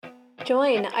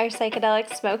Join our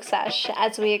psychedelic smoke sesh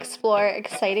as we explore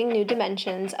exciting new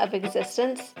dimensions of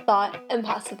existence, thought, and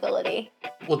possibility.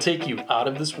 We'll take you out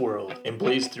of this world and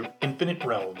blaze through infinite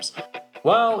realms,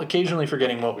 while occasionally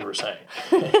forgetting what we were saying.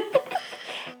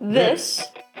 This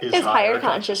is Higher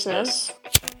Consciousness.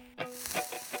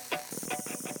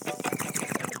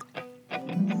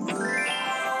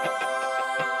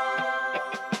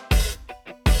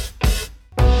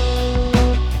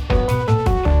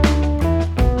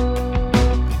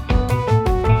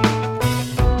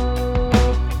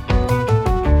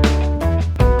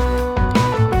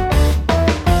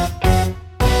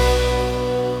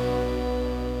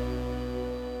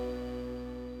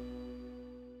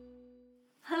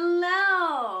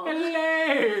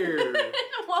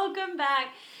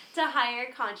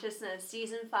 Consciousness,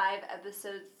 Season 5,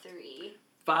 Episode 3.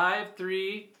 5,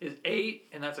 3 is 8,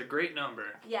 and that's a great number.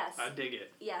 Yes. I dig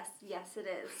it. Yes, it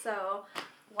is. So,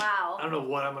 wow. I don't know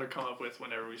what I'm going to come up with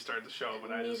whenever we start the show,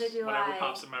 but whatever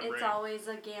pops in my brain. It's always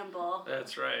a gamble.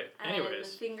 That's right.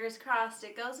 Anyways. And fingers crossed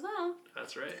it goes well.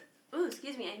 That's right. Ooh,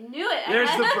 excuse me, I knew it. There's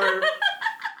the burp.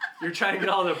 You're trying to get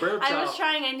all the burps out. I was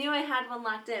trying. I knew I had one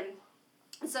locked in.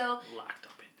 So. Locked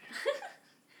up in there.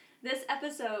 This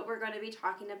episode, we're going to be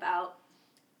talking about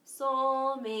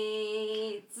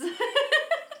soulmates.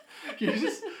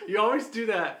 You always do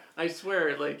that. I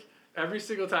swear, like every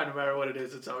single time, no matter what it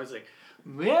is, it's always like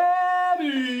maybe.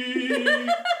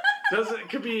 It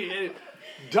could be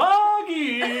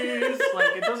doggies.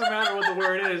 Like it doesn't matter what the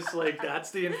word is. Like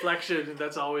that's the inflection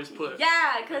that's always put.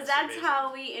 Yeah, because that's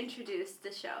how we introduce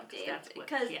the show, Dave.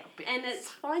 And it's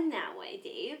fun that way,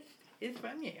 Dave. It's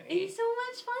fun, yeah. It's so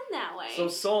much fun that way. So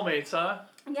soulmates, huh?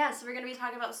 Yeah, so we're going to be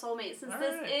talking about soulmates since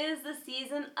this is the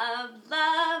season of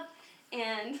love.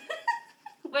 And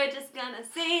we're just going to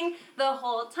sing the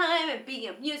whole time and be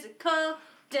a musical.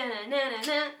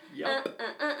 Da-na-na-na-na. Yep.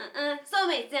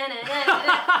 Soulmates.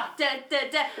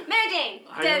 Da-da-da-da. Mary Jane.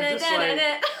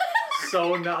 Da-da-da-da-da.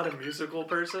 So not a musical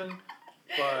person.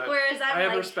 But whereas I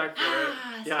have respect for it.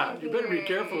 Yeah, you better be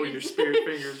careful with your spirit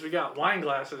fingers. We got wine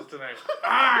glasses tonight.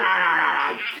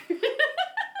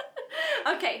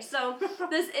 Okay, so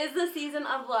this is the season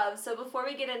of love. So before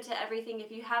we get into everything, if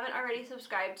you haven't already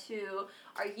subscribed to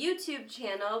our YouTube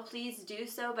channel, please do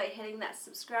so by hitting that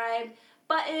subscribe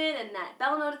button and that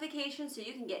bell notification so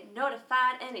you can get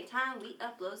notified anytime we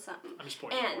upload something. I'm just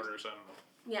pointing at orders, I don't know.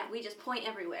 Yeah, we just point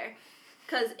everywhere.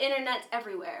 Because internet's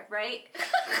everywhere, right?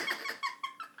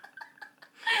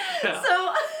 Yeah.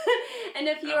 So, and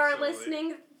if you are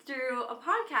listening through a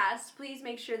podcast, please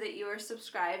make sure that you are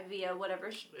subscribed via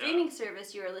whatever streaming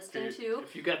service you are listening to.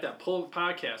 If you got that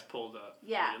podcast pulled up,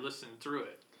 you're listening through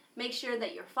it. Make sure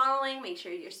that you're following, make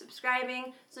sure you're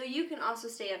subscribing, so you can also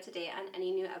stay up to date on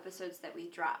any new episodes that we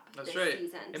drop this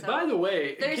season. And by the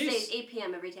way, Thursdays, 8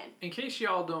 p.m. every time. In case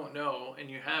y'all don't know, and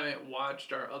you haven't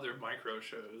watched our other micro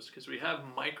shows, because we have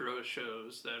micro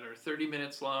shows that are 30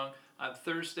 minutes long on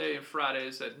Thursday and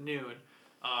Fridays at noon.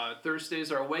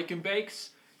 Thursdays are Awake and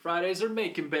Bakes. Fridays are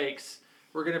Make and Bakes.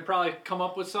 We're going to probably come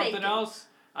up with something else.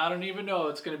 I don't even know.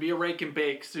 It's going to be a rake and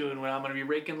bake soon when I'm going to be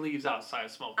raking leaves outside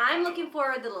smoking. I'm looking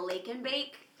forward to the lake and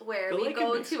bake where we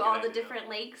go to all the different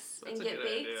lakes and get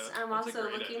baked. I'm also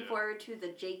looking forward to the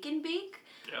Jake and Bake.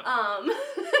 Yeah.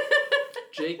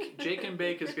 Jake and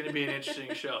Bake is going to be an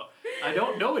interesting show. I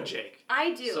don't know a Jake.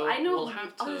 I do. So I know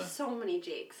so many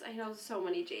Jakes. I know so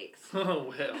many Jakes.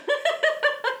 Oh, well.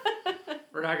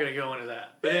 We're not going to go into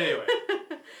that. But anyway.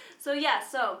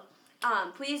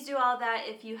 Please do all that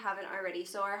if you haven't already.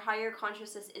 So our Higher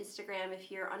Consciousness Instagram,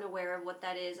 if you're unaware of what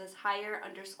that is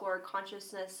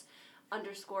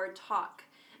higher_consciousness_talk.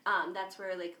 That's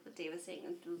where, like what Dave was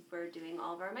saying, we're doing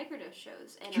all of our microdose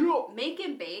shows. And Make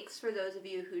and Bakes, for those of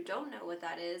you who don't know what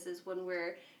that is when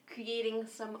we're creating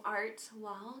some art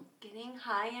while getting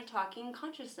high and talking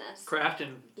consciousness.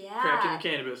 Crafting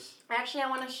cannabis. Actually, I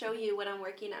want to show you what I'm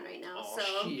working on right now.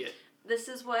 Oh, shit. This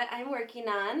is what I'm working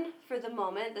on for the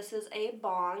moment. This is a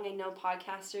bong. I know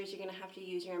podcasters, you're going to have to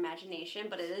use your imagination,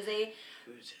 but it is a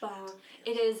bong.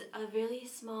 It is a really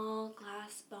small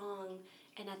glass bong,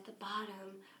 and at the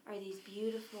bottom are these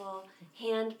beautiful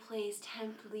hand-placed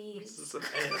hemp leaves. This is an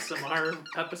ASMR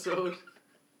episode.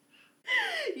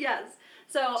 Yes.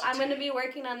 So I'm going to be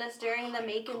working on this during the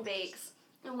Make and Bakes.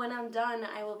 And when I'm done,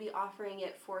 I will be offering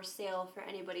it for sale for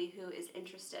anybody who is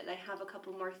interested. I have a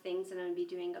couple more things that I'm going to be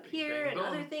doing up here and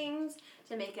other things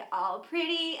to make it all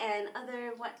pretty and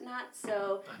other whatnot.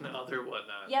 So Another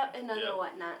whatnot. Yep, another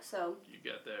whatnot. So you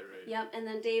got that right. Yep, and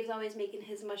then Dave's always making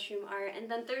his mushroom art. And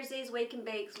then Thursdays, Wake and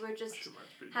Bakes, we're just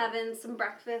having some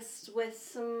breakfast with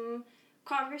some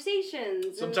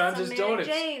conversations. Sometimes and it's Mary donuts.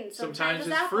 Jane. Sometimes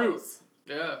it's apples. fruit.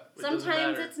 Yeah.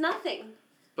 Sometimes it's nothing.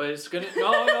 But it's gonna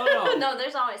no. No,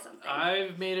 there's always something.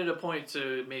 I've made it a point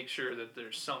to make sure that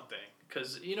there's something,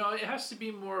 because it has to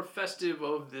be more festive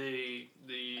of the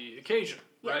occasion,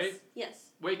 right?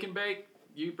 Yes. Wake and bake.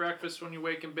 You eat breakfast when you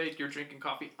wake and bake. You're drinking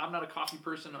coffee. I'm not a coffee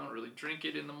person. I don't really drink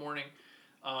it in the morning.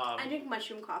 I drink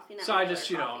mushroom coffee. Not so I just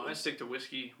coffee. I stick to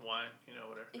whiskey, wine,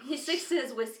 whatever. He sticks to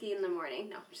his whiskey in the morning.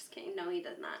 No, just kidding. No, he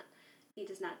does not. He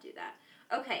does not do that.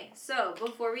 Okay, so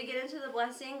before we get into the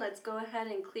blessing, let's go ahead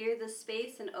and clear the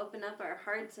space and open up our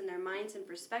hearts and our minds and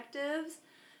perspectives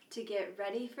to get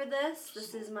ready for this.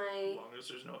 This is my... As long as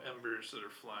there's no embers that are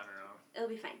flying around. It'll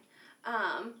be fine.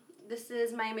 This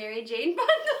is my Mary Jane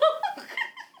bundle,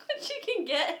 which you can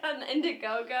get on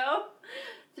Indiegogo.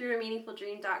 Through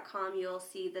meaningfuldream.com, you'll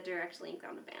see the direct link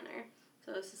on the banner.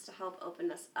 So this is to help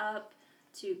open us up,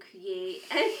 to create...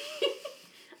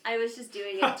 I was just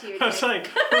doing it to your I was like,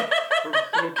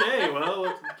 okay, well,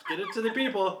 let's get it to the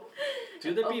people.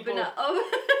 To the people.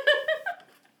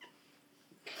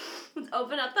 Let's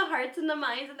open up the hearts and the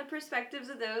minds and the perspectives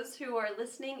of those who are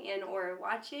listening and or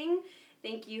watching.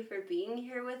 Thank you for being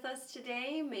here with us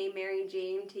today. May Mary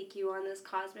Jane take you on this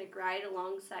cosmic ride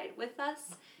alongside with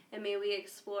us. And may we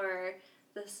explore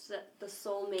the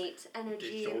soulmate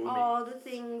energy and all the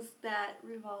things that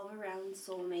revolve around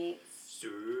soulmates.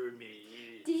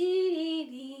 Soulmate.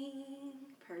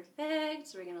 Perfect.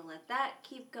 So we're going to let that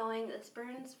keep going. This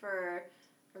burns for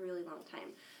a really long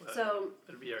time. Well,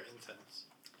 it'll be our incense.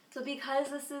 So because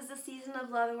this is the season of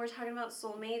love and we're talking about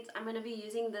soulmates, I'm going to be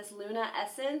using this Luna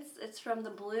Essence. It's from the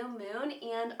Blue Moon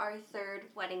and our third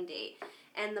wedding date.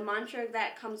 And the mantra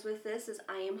that comes with this is,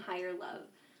 I am higher love.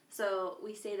 So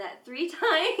we say that 3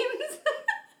 times.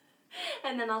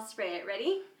 And then I'll spray it.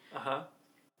 Ready? Uh-huh.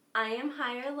 I am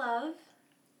higher love.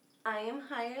 I am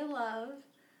higher love.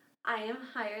 I am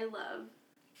higher love.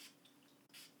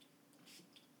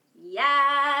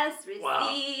 Yes!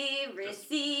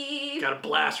 Receive. Got a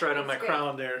blast right on my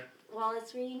crown there. Well,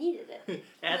 it's where you needed it.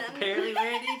 That's apparently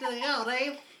where it needs to go,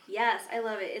 Dave. Yes, I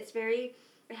love it. It's very...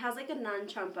 It has like a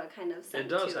non-champa kind of scent. It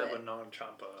does have a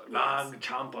non-champa.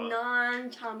 Non-champa.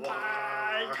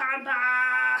 Champa!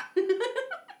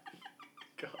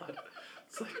 God.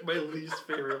 It's like my least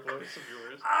favorite voice of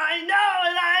yours. I know,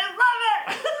 and I love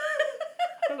it!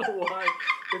 I don't know why.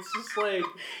 It's just like...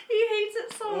 He hates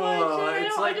it so much, and I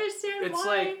don't understand why. It's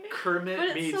like Kermit but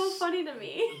it's meets... so funny to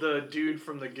me. The dude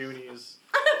from the Goonies.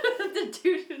 The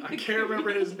dude from the I can't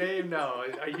remember his name now.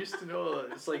 I used to know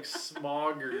it's like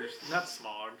Smog or... Not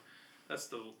Smog. That's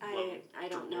the I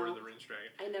don't know. Lord of the Rings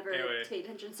dragon. I never paid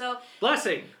attention. So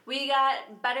blessing. We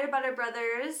got Better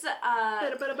Brothers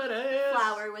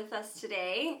flower with us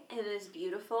today. It is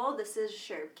beautiful. This is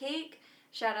Sherb Cake.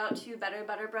 Shout out to Better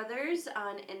Brothers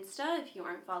on Insta. If you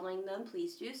aren't following them,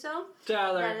 please do so.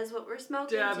 Tyler. That is what we're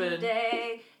smoking Devin.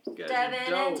 today.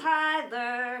 Devin and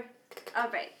Tyler. All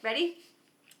right, ready?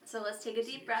 So let's take a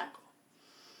deep breath.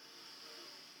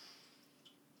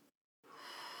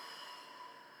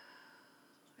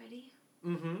 Ready?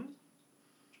 Mm-hmm.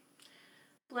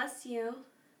 Bless you,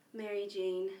 Mary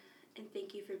Jane, and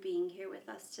thank you for being here with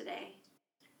us today.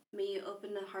 May you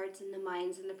open the hearts and the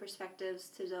minds and the perspectives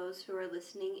to those who are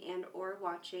listening and or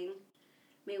watching.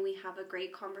 May we have a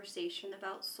great conversation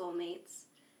about soulmates.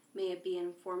 May it be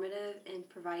informative and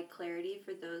provide clarity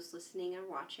for those listening and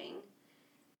watching.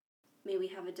 May we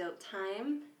have a dope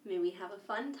time. May we have a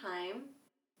fun time.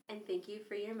 And thank you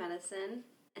for your medicine.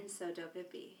 And so dope it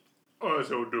be. Oh,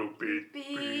 so dope it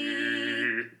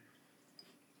be.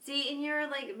 See, and you're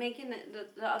like making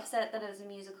the upset that it was a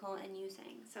musical and you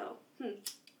sang. So,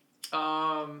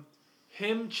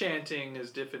 hymn chanting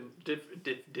is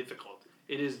difficult.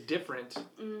 It is different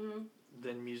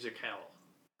than musical.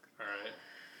 All right,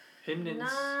 hymns and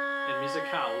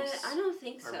musicals. I don't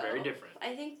think so. Are very different.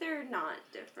 I think they're not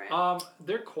different.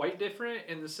 They're quite different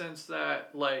in the sense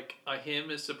that like a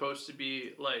hymn is supposed to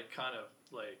be like kind of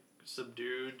like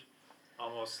subdued,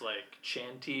 almost like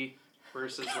chanty.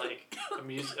 Versus like a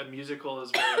musical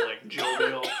is very like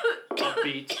jovial,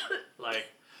 upbeat, like,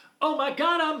 oh my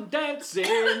God, I'm dancing,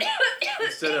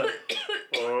 instead of,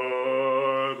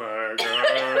 oh my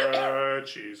God,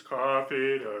 she's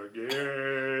coughing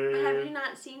again. But have you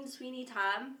not seen Sweeney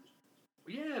Todd?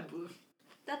 Yeah.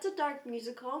 That's a dark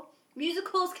musical.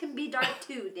 Musicals can be dark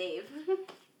too, Dave.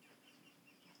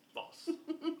 False.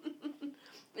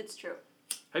 It's true.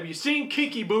 Have you seen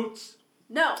Kinky Boots?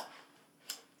 No.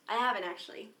 I haven't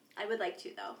actually. I would like to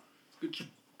though. Good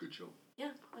show.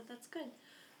 Yeah, but that's good.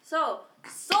 So,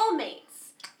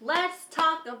 soulmates. Let's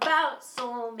talk about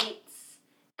soulmates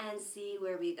and see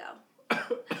where we go.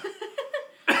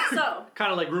 So.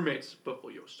 Kind of like roommates, but for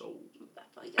your soul. But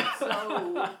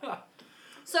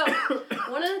So,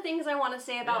 one of the things I want to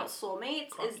say about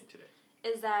soulmates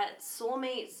is that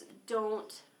soulmates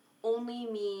don't only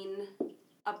mean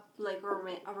a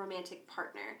romantic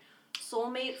partner.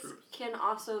 Soulmates can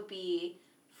also be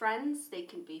friends. They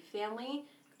can be family,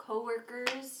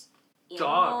 coworkers, animals.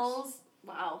 Dogs.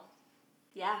 Wow.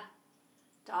 Yeah.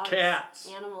 Dogs. Cats.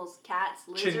 Animals. Cats.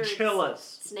 Lizards.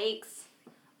 Chinchillas. Snakes.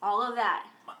 All of that.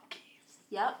 Monkeys.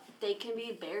 Yep. They can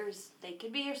be bears. They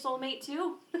could be your soulmate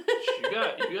too. you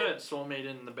got soulmate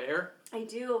in the bear? I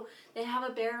do. They have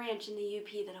a bear ranch in the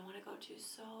UP that I want to go to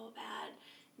so bad.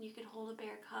 And you could hold a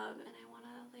bear cub and I want to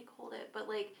hold it. But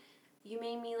you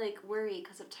made me worry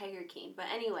because of Tiger King. But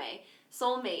anyway,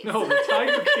 soulmates. No, the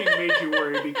Tiger King made you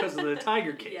worry because of the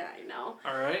Tiger King. Yeah, I know.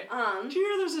 All right. Did you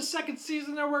hear there's a second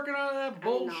season they're working on that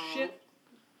bullshit?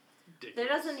 There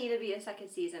doesn't need to be a second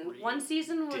season. One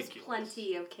season was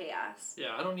plenty of chaos.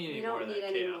 Yeah, I don't need any more of that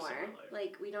chaos in my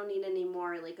life. We don't need any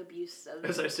more abuse of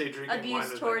as I say, drinking abuse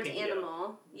wine towards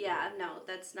animal. Yeah, no,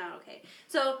 that's not okay.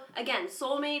 So again,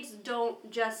 soulmates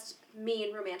don't just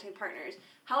mean romantic partners.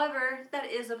 However, that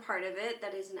is a part of it.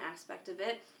 That is an aspect of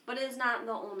it, but it is not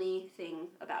the only thing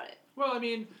about it. Well, I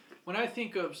mean, when I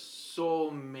think of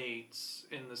soulmates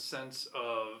in the sense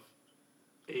of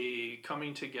a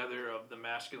coming together of the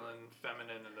masculine,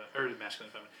 feminine,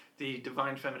 the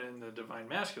divine feminine, the divine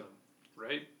masculine,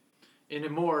 right? In a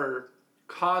more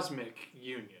cosmic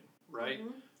union, right?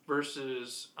 Mm-hmm.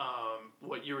 Versus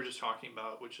what you were just talking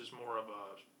about, which is more of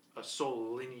a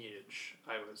soul lineage,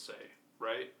 I would say,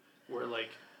 right? Where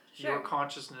your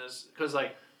consciousness, because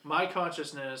my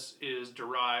consciousness is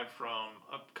derived from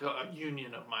a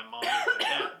union of my mom and my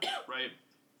dad, right?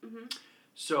 Mm-hmm.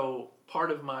 So part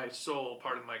of my soul,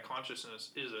 part of my consciousness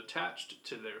is attached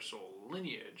to their soul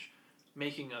lineage,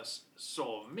 making us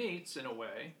soul mates in a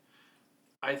way.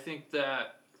 I think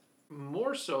that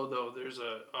more so, though, there's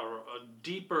a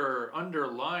deeper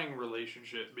underlying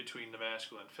relationship between the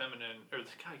masculine, feminine,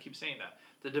 I keep saying that,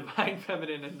 the divine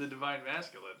feminine and the divine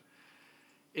masculine,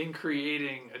 in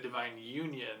creating a divine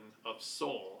union of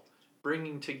soul,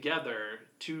 bringing together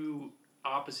two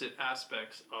opposite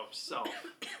aspects of self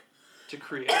to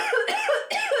create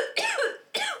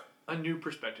a new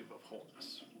perspective of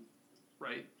wholeness,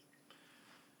 right?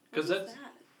 Because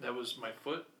that was my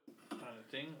foot on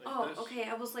a thing like this. Okay.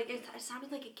 I was it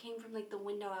sounded like it came from the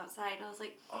window outside. I was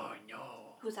like, oh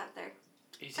no, who's out there?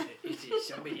 Is it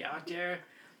somebody out there?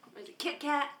 Is it Kit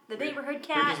Kat, the neighborhood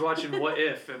cat? We're just watching What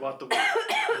If about the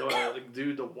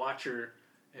dude, the Watcher,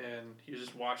 and he's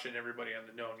just watching everybody on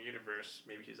the known universe.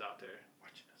 Maybe he's out there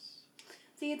watching us.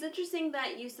 See, it's interesting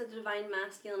that you said the divine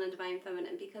masculine and divine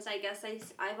feminine, because I guess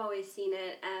I've always seen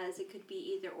it as it could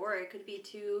be either or. It could be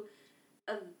two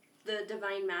of the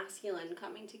divine masculine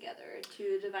coming together,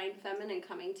 two divine feminine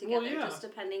coming together, just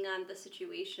depending on the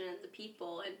situation and the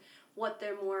people and what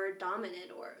they're more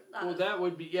dominant or. Well, that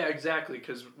would be exactly,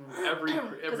 because everyone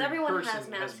person has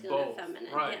masculine and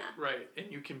feminine, right, and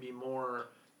you can be more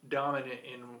dominant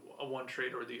in one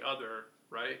trait or the other,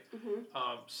 right? Mm-hmm.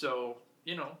 So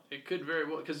it could very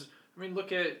well, because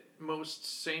look at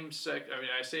most same-sex.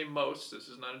 I say most. This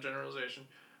is not a generalization.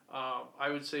 I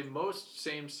would say most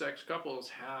same-sex couples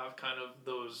have kind of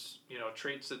those,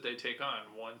 traits that they take on.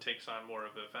 One takes on more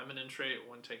of a feminine trait.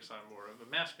 One takes on more of a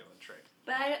masculine trait.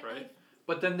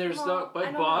 But then there's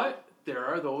there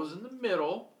are those in the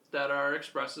middle that are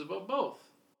expressive of both.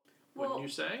 Wouldn't you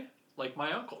say? Like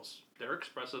my uncles, they're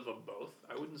expressive of both.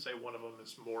 I wouldn't say one of them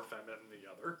is more feminine than the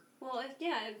other. Well,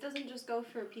 it doesn't just go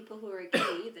for people who are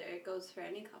gay either. It goes for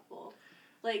any couple.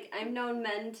 I've known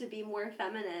men to be more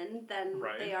feminine than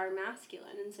they are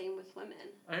masculine, and same with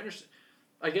women. I understand.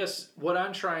 I guess what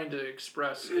I'm trying to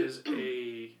express is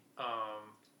a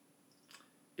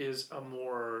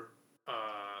more.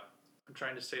 I'm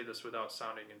trying to say this without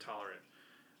sounding intolerant.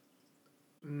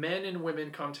 Men and women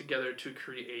come together to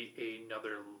create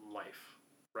another life,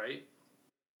 right?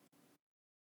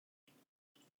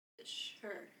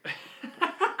 Sure.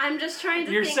 I'm just trying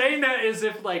to You're saying that as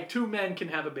if two men can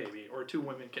have a baby or two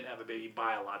women can have a baby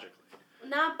biologically.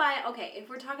 Okay, if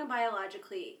we're talking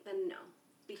biologically, then no,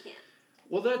 we can't.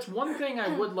 Well, that's one thing I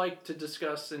would like to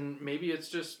discuss, and maybe it's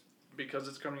just because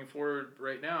it's coming forward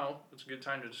right now, it's a good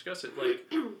time to discuss it.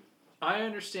 I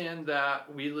understand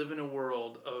that we live in a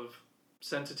world of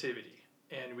sensitivity,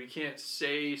 and we can't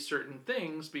say certain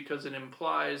things because it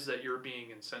implies that you're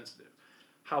being insensitive.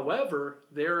 However,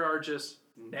 there are just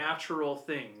natural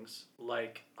things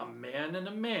like a man and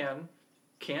a man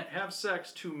can't have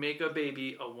sex to make a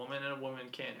baby. A woman and a woman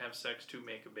can't have sex to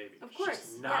make a baby. Of course. It's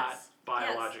just not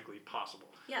biologically possible.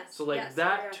 Yes. So like yes,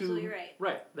 that you're to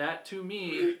right. That to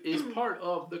me is part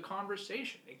of the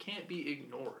conversation. It can't be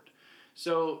ignored.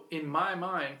 So in my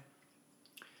mind,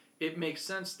 it makes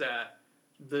sense that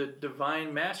the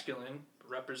divine masculine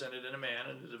represented in a man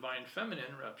and the divine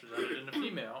feminine represented in a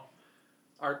female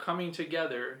are coming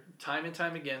together time and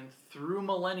time again through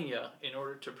millennia in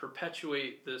order to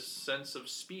perpetuate this sense of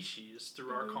species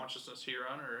through our consciousness here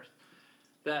on Earth.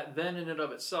 That then in and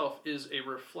of itself is a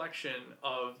reflection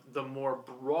of the more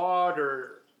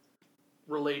broader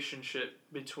relationship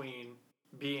between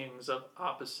beings of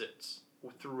opposites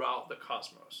throughout the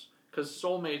cosmos. Because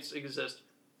soulmates exist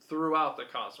throughout the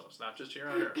cosmos, not just here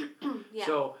on Earth. Yeah.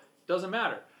 So it doesn't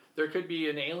matter. There could be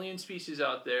an alien species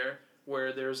out there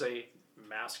where there's a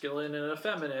masculine and a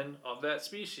feminine of that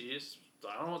species.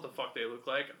 I don't know what the fuck they look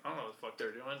like. I don't know what the fuck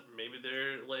they're doing. Maybe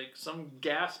they're like some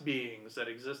gas beings that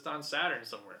exist on Saturn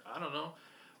somewhere. I don't know.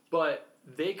 But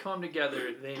they come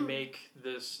together, they make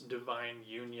this divine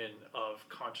union of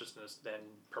consciousness then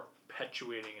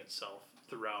perpetuating itself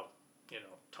throughout,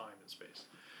 time and space.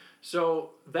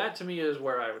 So that to me is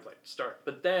where I would like to start.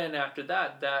 But then after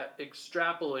that, that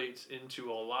extrapolates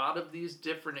into a lot of these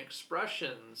different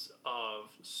expressions of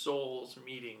souls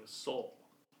meeting soul.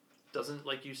 Doesn't,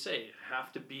 like you say,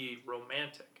 have to be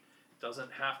romantic.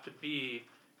 Doesn't have to be,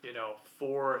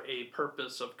 for a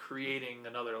purpose of creating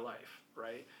another life,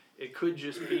 right? It could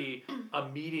just be a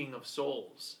meeting of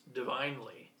souls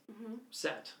divinely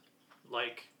set.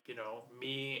 Like,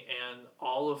 me and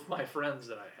all of my friends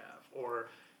that I have, or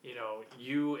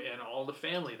you and all the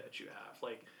family that you have.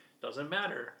 Like, doesn't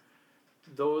matter.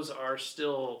 Those are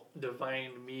still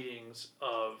divine meetings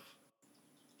of,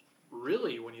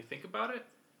 really, when you think about it,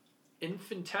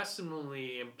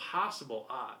 infinitesimally impossible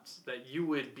odds that you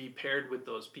would be paired with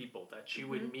those people, that you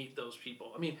would meet those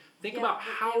people. I mean, think about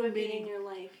how many in your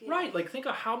life. Yeah. Right, like think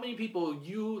of how many people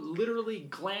you literally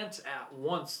glance at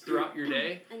once throughout your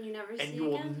day, and you never see and you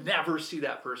will never see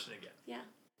that person again. Yeah,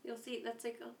 you'll see. That's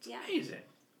like It's amazing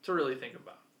to really think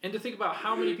about, and to think about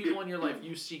how many people in your life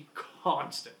you see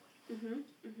constantly.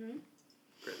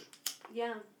 Crazy.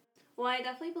 Yeah. Well, I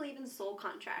definitely believe in soul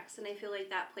contracts, and I feel like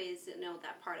that plays,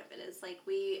 that part of it is like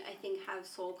we, I think, have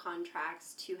soul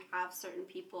contracts to have certain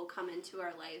people come into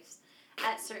our lives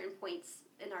at certain points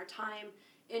in our time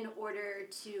in order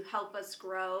to help us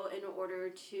grow, in order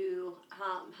to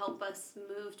help us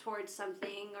move towards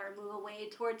something or move away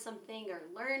towards something or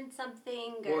learn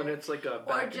something. Well, and it's like a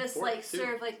back or just and forth like too.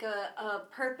 Serve like a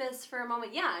purpose for a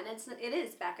moment. Yeah, and it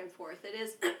is back and forth. It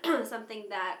is something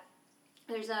that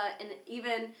there's an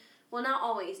even. Well, not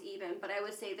always even, but I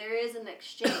would say there is an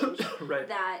exchange right.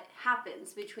 that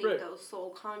happens between those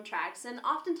soul contracts. And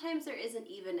oftentimes there is an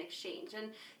even exchange.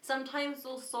 And sometimes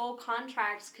those soul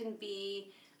contracts can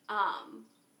be,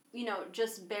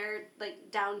 just bear,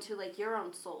 like, down to, like, your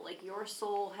own soul. Like, your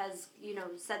soul has,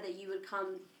 said that you would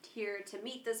come here to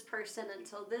meet this person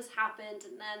until this happened.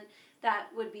 And then that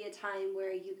would be a time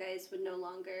where you guys would no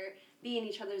longer be in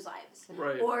each other's lives.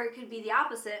 Right. Or it could be the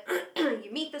opposite.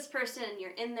 You meet this person and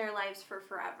you're in their lives for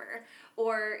forever.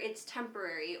 Or it's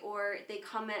temporary. Or they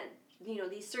come at,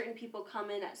 these certain people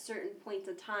come in at certain points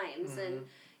of times. And,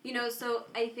 so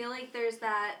I feel like there's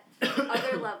that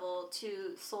other level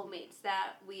to soulmates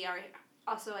that we are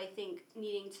also, I think,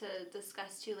 needing to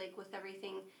discuss too, like with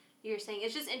everything you're saying.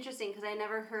 It's just interesting because I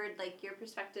never heard like your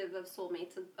perspective of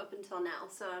soulmates up until now.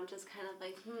 So I'm just kind of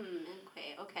like,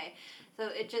 okay. So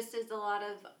it just is a lot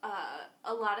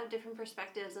of different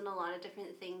perspectives and a lot of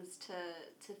different things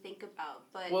to think about.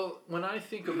 But well, when I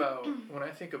think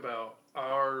about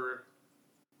our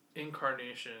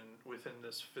incarnation within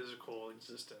this physical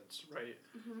existence, right?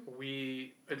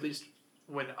 We, at least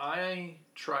when I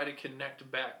try to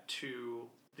connect back to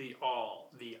the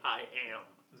all, the I am,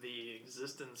 the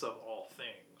existence of all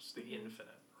things, the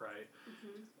infinite, right?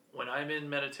 When I'm in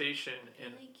meditation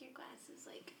and like your glasses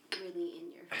like really in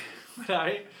your face. when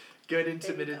I get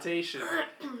into meditation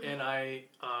and I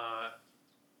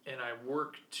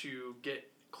work to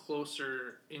get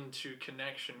closer into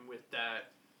connection with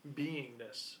that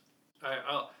beingness,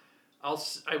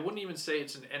 I wouldn't even say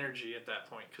it's an energy at that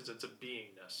point because it's a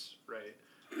beingness, right?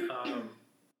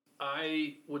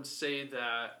 I would say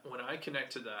that when I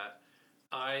connect to that,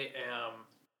 I am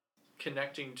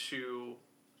connecting to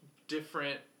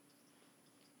different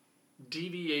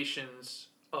deviations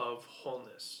of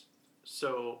wholeness.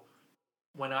 So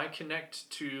when I connect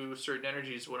to certain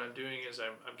energies, what I'm doing is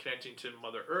I'm connecting to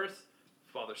Mother Earth,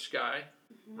 Father Sky,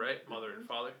 right? Mother and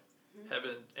Father,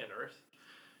 heaven and earth,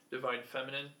 divine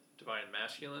feminine, divine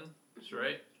masculine,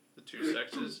 right? the two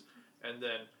sexes, and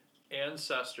then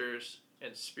ancestors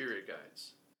and spirit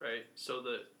guides, right? So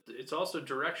it's also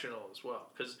directional as well,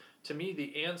 because to me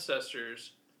the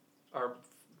ancestors are,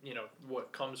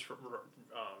 what comes from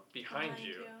behind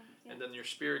you. Yeah. And then your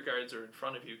spirit guides are in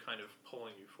front of you, kind of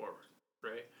pulling you forward,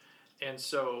 right? And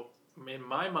so in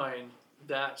my mind,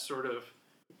 that sort of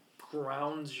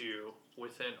grounds you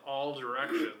within all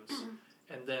directions,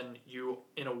 and then you,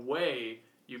 in a way,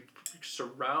 you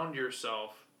surround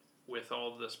yourself with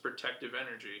all this protective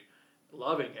energy,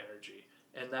 loving energy,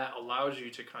 and that allows you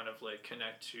to kind of like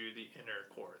connect to the inner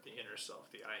core, the inner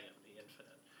self, the I am, the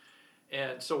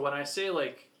infinite. And so when I say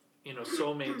like,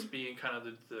 soulmates being kind of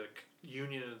the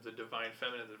union of the divine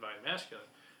feminine and the divine masculine,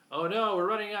 oh no, we're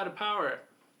running out of power.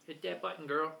 Hit that button,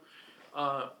 girl.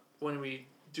 When we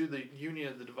do the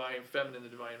union of the divine feminine and the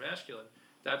divine masculine,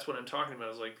 that's what I'm talking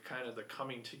about, is like kind of the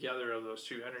coming together of those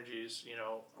two energies,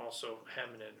 also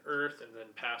heaven and earth, and then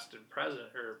past and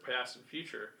present, or past and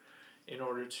future, in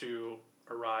order to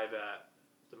arrive at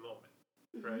the moment,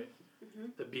 right?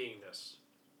 Mm-hmm. The beingness,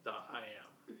 the I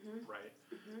am, right?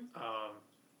 Mm-hmm.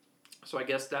 So I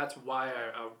guess that's why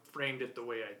I framed it the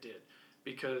way I did,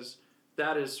 because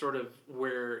that is sort of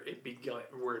where it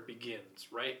begins,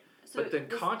 right? So but then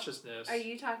consciousness... Are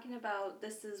you talking about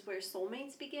this is where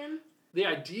soulmates begin? The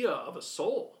idea of a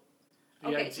soul. So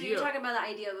you're talking about the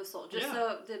idea of a soul, just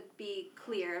so to be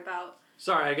clear about...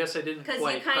 Sorry, I guess I didn't quite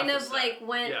because you kind of like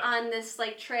went on this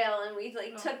like trail and we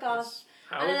like took off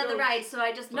on another ride, so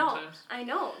I just I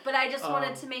know, but I just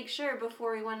wanted to make sure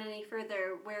before we went any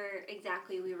further where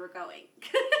exactly we were going.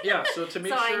 Yeah, so to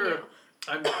make sure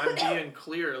I'm being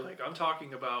clear, like I'm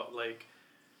talking about like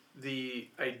the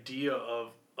idea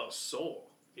of a soul,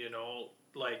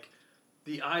 like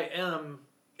the I am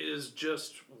is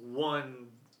just one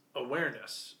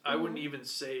awareness. I wouldn't even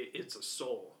say it's a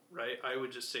soul, right? I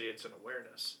would just say it's an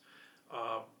awareness.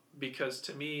 Because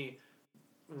to me,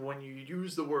 when you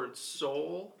use the word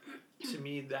soul, to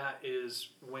me that is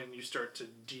when you start to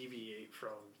deviate from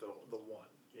the one.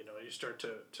 You start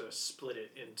to split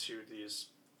it into these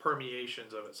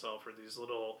permeations of itself, or these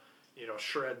little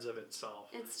shreds of itself.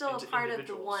 It's still a part of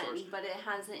the one, but it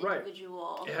has an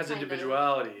individual. Right. It has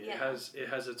individuality. It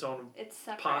has its own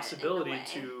possibility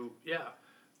to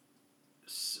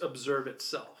observe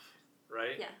itself,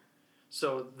 right? Yeah.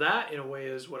 So that in a way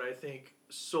is what I think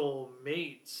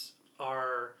soulmates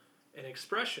are an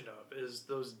expression of, is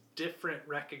those different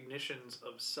recognitions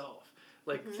of self.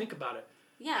 Like think about it.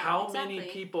 Yeah. How many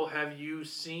people have you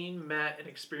seen, met, and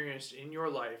experienced in your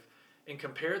life? And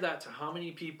compare that to how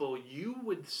many people you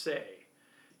would say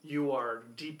you are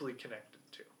deeply connected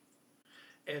to.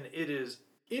 And it is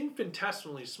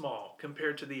infinitesimally small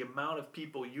compared to the amount of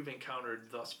people you've encountered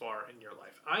thus far in your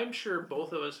life. I'm sure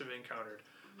both of us have encountered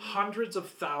hundreds of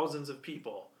thousands of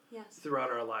people throughout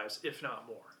our lives, if not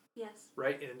more. Yes.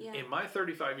 Right? In my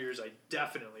 35 years, I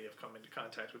definitely have come into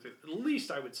contact with at least,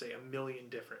 I would say, 1 million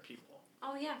different people.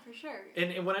 Oh, yeah, for sure.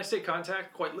 And when I say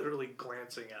contact, quite literally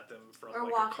glancing at them from or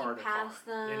like walking a car to past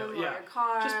car. them, or a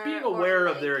car. Just being aware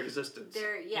of their existence.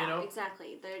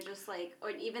 Exactly. They're just like, or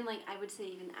even like, I would say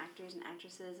even actors and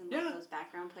actresses and like those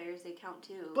background players, they count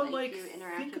too. But like you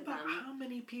interact think with about them. how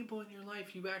many people in your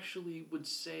life you actually would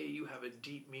say you have a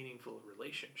deep, meaningful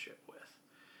relationship with.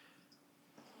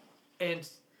 And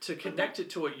to connect it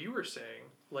to what you were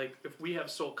saying, like if we have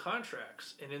soul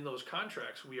contracts, and in those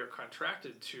contracts we are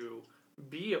contracted to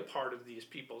be a part of these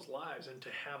people's lives and to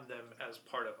have them as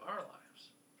part of our lives.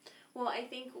 Well, I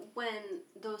think when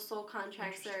those soul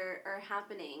contracts are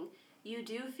happening, you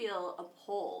do feel a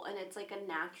pull, and it's like a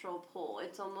natural pull.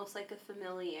 It's almost like a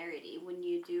familiarity when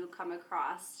you do come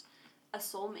across a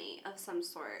soulmate of some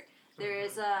sort. There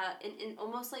is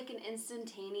almost like an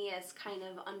instantaneous kind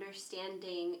of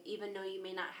understanding, even though you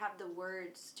may not have the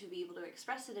words to be able to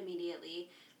express it immediately,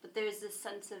 but there's this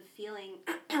sense of feeling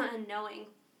and knowing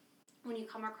when you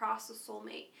come across a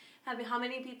soulmate. How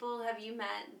many people have you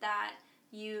met that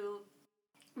you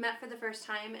met for the first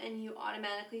time and you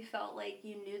automatically felt like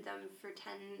you knew them for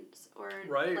 10 or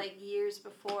like years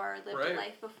before, lived a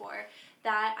life before?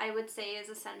 That I would say is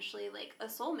essentially like a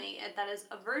soulmate. That is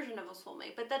a version of a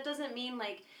soulmate. But that doesn't mean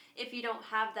like if you don't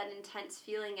have that intense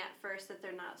feeling at first that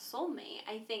they're not a soulmate.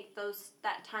 I think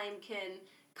that time can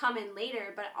come in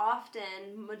later, but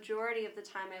often, majority of the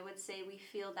time, I would say we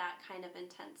feel that kind of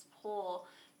intense pull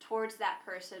towards that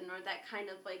person, or that kind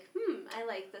of like, I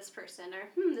like this person,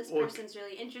 or this person's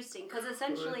really interesting, because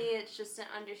essentially it's just an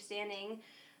understanding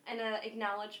and an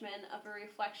acknowledgement of a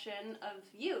reflection of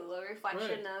you, a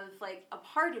reflection of like a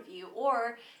part of you,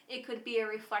 or it could be a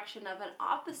reflection of an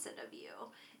opposite of you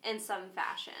in some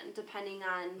fashion, depending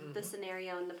on the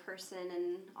scenario and the person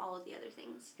and all of the other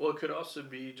things. Well, it could also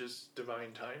be just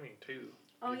divine timing too.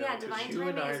 Oh yeah, divine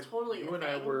timing is totally a thing. You and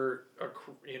I were,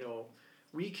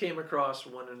 we came across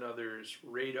one another's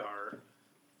radar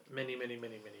many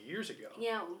years ago.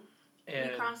 Yeah.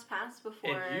 And we crossed paths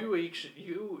before. And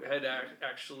you had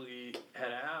actually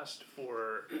had asked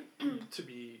for to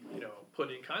be,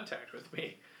 put in contact with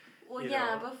me. Well,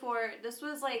 yeah, before, this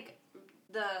was like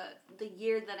the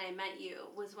year that I met you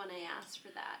was when I asked for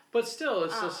that. But still,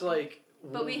 it's just like,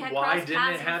 but we had why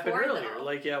didn't it happen earlier? Though.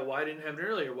 Like, yeah, why didn't it happen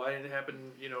earlier? Why didn't it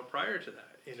happen, prior to that?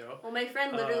 Well, my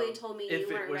friend literally told me you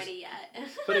weren't ready yet.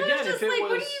 But again, I was just if it like,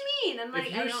 was, what do you mean? I'm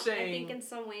like, I saying, think in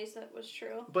some ways that was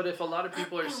true. But if a lot of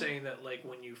people are saying that, like,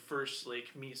 when you first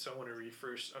like meet someone or you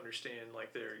first understand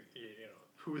like their,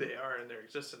 who they are and their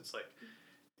existence, like,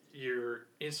 you're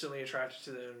instantly attracted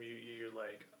to them. You're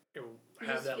like,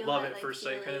 have that love at first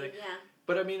sight kind of thing. Yeah.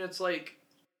 But I mean, it's like,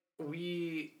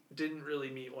 we didn't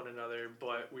really meet one another,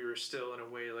 but we were still in a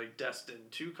way like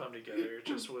destined to come together. It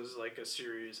just was like a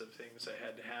series of things that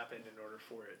had to happen in order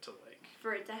for it to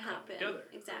happen together,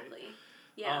 exactly. Right?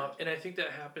 Yeah. And I think that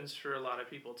happens for a lot of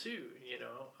people too.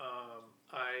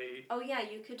 Oh yeah,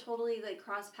 you could totally like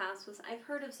cross paths with. I've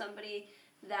heard of somebody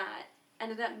that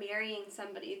ended up marrying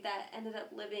somebody that ended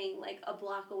up living like a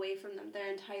block away from them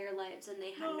their entire lives, and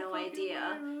they had no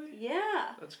idea. Really?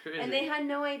 Yeah. That's crazy. And they had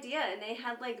no idea, and they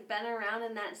had like been around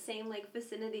in that same like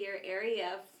vicinity or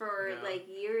area for like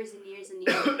years and years and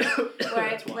years. Where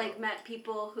I've like met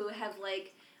people who have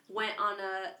like went on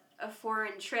a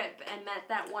foreign trip and met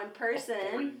that one person.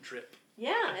 A foreign trip.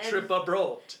 Yeah. A trip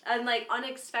abroad. And like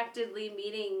unexpectedly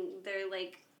meeting their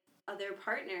like other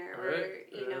partner, or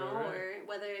or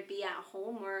whether it be at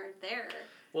home or there.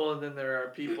 Well, and then there are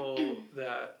people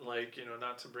that, like,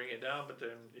 not to bring it down, but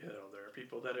then, there are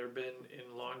people that have been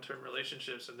in long-term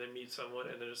relationships and they meet someone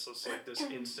and there's just like this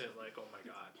instant, like, oh my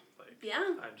God, like,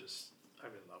 I'm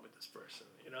in love with this person,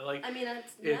 like, I mean,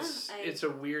 it's a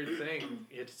weird thing.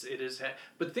 It is,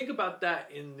 but think about that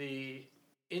in the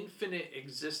infinite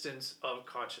existence of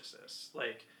consciousness.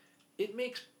 Like, it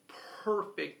makes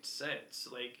perfect sense.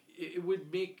 Like, it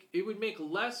would make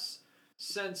less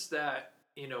sense that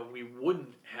we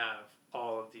wouldn't have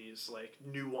all of these like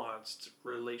nuanced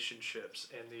relationships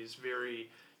and these very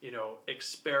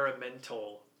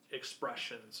experimental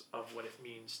expressions of what it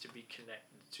means to be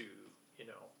connected to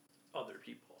other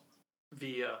people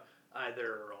via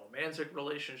either a romantic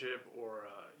relationship or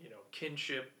a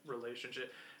kinship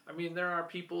relationship. I mean, there are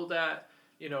people that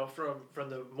from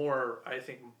the more, I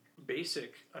think,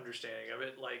 basic understanding of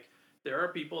it, like, there are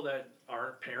people that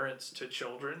aren't parents to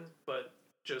children, but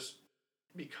just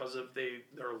because of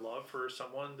their love for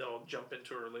someone, they'll jump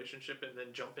into a relationship and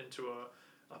then jump into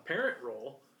a parent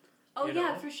role. Oh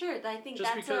yeah, for sure. I think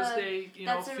just that's because they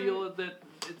feel that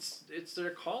it's their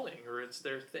calling or it's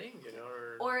their thing,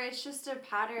 or it's just a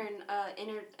pattern,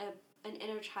 an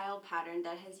inner child pattern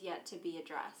that has yet to be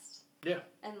addressed. Yeah.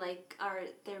 And like, I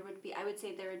would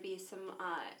say there would be some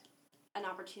an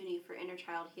opportunity for inner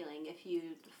child healing if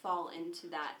you fall into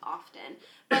that often.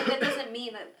 But that doesn't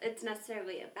mean that it's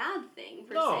necessarily a bad thing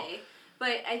per se.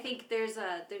 But I think there's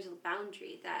a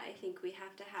boundary that I think we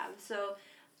have to have. So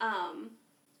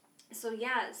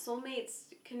yeah, soulmates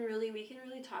we can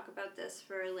really talk about this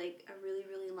for like a really,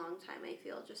 really long time, I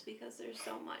feel, just because there's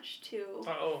so much to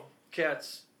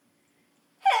cats.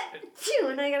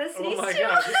 And I gotta sneeze. Oh my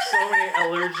God, there's so many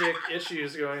allergic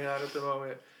issues going on at the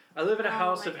moment. I live in a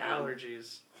house of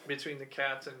allergies between the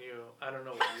cats and you. I don't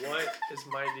know what is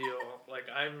my deal. Like,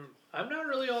 I'm not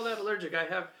really all that allergic. I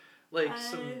have like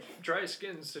some dry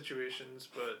skin situations,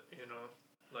 but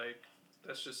like,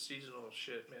 that's just seasonal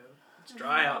shit, man. It's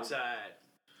dry outside.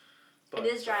 But,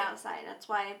 it is dry outside. That's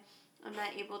why I'm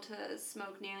not able to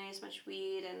smoke nearly as much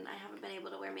weed, and I haven't been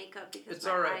able to wear makeup because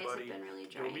my eyes have been really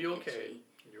dry. You'll be okay. Itchy.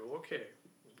 You're okay.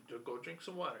 Go drink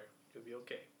some water. You'll be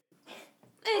okay.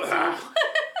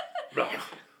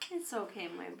 It's okay,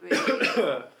 my baby.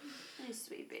 My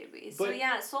sweet baby. So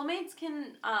yeah, soulmates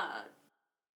can,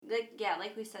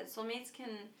 like we said, soulmates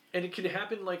can... And it can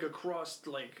happen, like, across,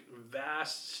 like,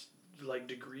 vast, like,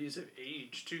 degrees of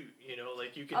age, too.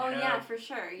 Like, you can have... Oh, yeah, for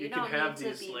sure. You don't need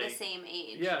to be the same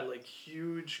age. Yeah, like,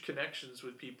 huge connections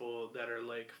with people that are,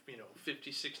 like,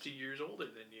 50, 60 years older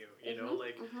than you.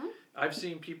 Like, I've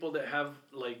seen people that have,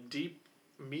 like, deep,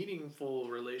 meaningful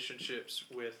relationships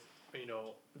with,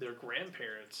 their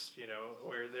grandparents,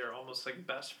 where they're almost like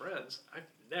best friends. I've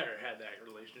never had that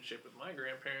relationship with my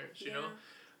grandparents,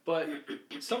 But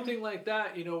something like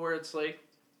that, where it's like,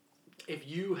 if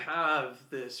you have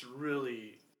this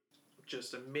really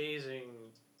just amazing,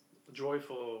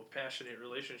 joyful, passionate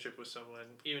relationship with someone,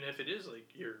 even if it is like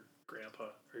your grandpa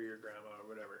or your grandma or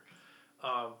whatever,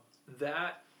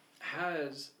 that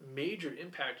has major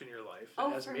impact in your life.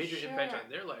 It has major impact on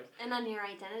their life. And on your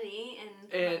identity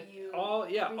and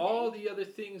all the other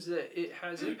things that it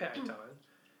has impact on.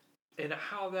 And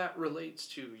how that relates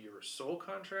to your soul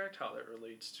contract, how that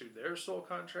relates to their soul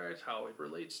contract, how it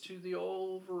relates to the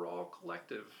overall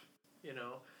collective,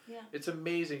 Yeah. It's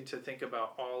amazing to think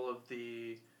about all of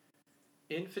the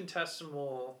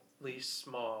infinitesimally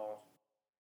small,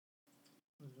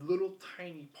 little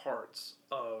tiny parts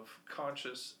of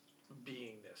conscious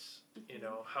beingness,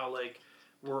 how like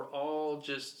we're all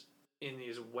just in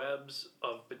these webs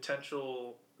of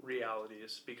potential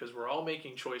realities because we're all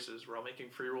making choices. We're all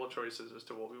making free will choices as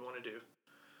to what we want to do.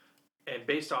 And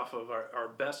based off of our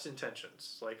best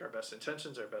intentions, like our best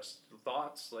intentions, our best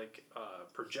thoughts, like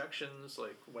projections,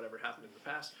 like whatever happened in the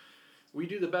past, we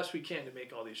do the best we can to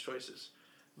make all these choices.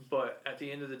 But at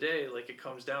the end of the day, like it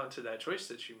comes down to that choice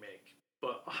that you make.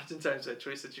 But oftentimes that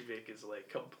choice that you make is like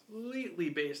completely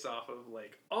based off of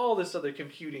like all this other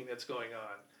computing that's going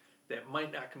on that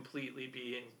might not completely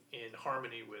be in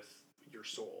harmony with your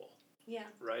soul. Yeah.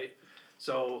 Right?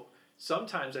 So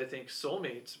sometimes I think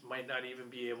soulmates might not even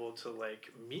be able to like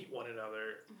meet one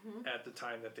another at the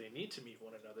time that they need to meet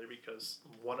one another because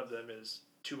one of them is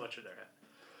too much in their head.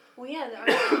 Well, yeah,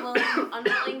 they're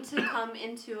unwilling to come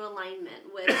into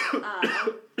alignment with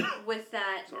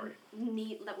that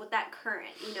with that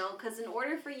current, because in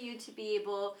order for you to be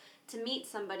able to meet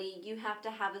somebody, you have to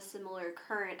have a similar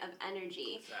current of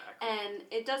energy. Exactly. And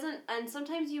it doesn't, and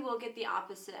sometimes you will get the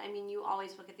opposite. I mean, you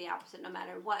always will get the opposite no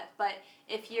matter what. But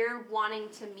if you're wanting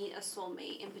to meet a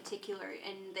soulmate in particular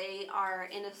and they are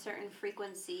in a certain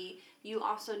frequency, you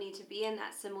also need to be in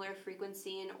that similar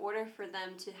frequency in order for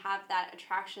them to have that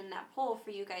attraction, that pull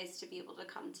for you guys to be able to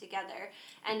come together.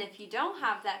 And if you don't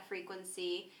have that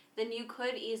frequency, then you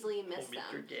could easily miss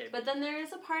them. But then there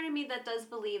is a part of me that does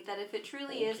believe that if it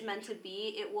truly is meant to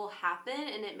be, it will happen,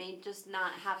 and it may just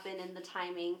not happen in the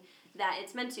timing that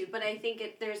it's meant to. But I think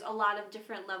there's a lot of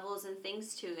different levels and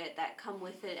things to it that come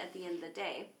with it at the end of the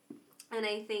day. And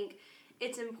I think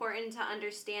it's important to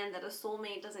understand that a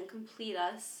soulmate doesn't complete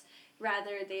us.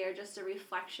 Rather, they are just a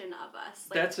reflection of us.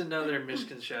 That's another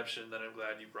misconception that I'm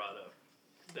glad you brought up.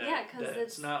 Because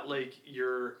it's not like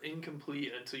you're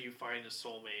incomplete until you find a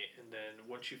soulmate, and then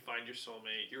once you find your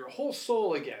soulmate, you're a whole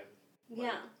soul again.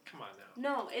 Like, come on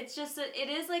now. No, it's just it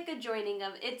is like a joining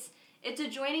of it's a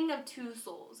joining of two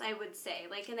souls, I would say.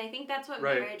 Like, and I think that's what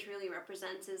marriage really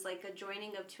represents, is like a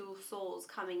joining of two souls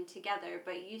coming together,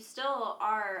 but you still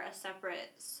are a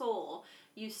separate soul.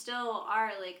 You still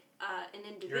are like an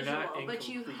individual, you're not but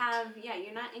you have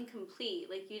you're not incomplete.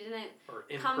 Like you didn't or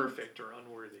imperfect or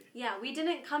unworthy. Yeah, we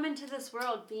didn't come into this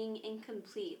world being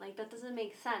incomplete. Like that doesn't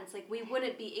make sense. Like we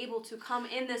wouldn't be able to come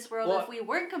in this world if we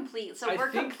weren't complete. So we're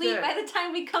complete by the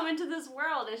time we come into this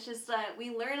world. It's just that we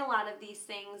learn a lot of these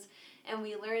things, and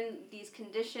we learn these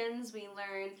conditions. We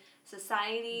learn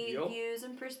society views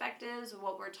and perspectives,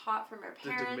 what we're taught from our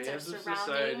parents, our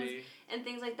surroundings, and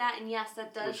things like that. And yes,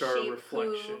 that does shape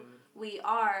who we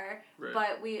are,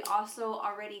 but we also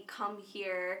already come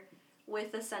here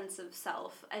with a sense of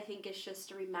self. I think it's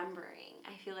just remembering.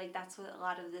 I feel like that's what a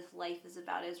lot of this life is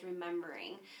about, is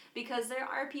remembering. Because there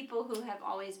are people who have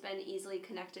always been easily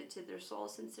connected to their soul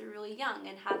since they're really young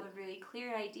and have a really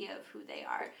clear idea of who they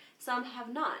are. Some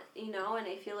have not, and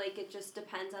I feel like it just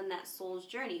depends on that soul's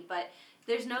journey. But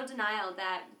there's no denial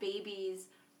that babies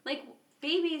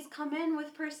come in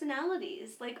with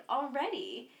personalities,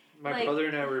 already. My brother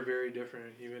and I were very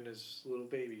different, even as little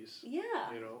babies. Yeah.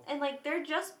 And they're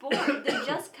just born. They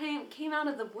just came out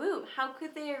of the womb. How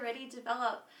could they already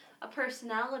develop a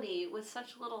personality with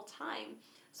such little time?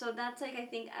 So that's I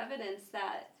think evidence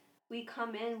that we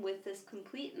come in with this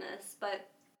completeness,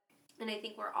 and I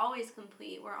think we're always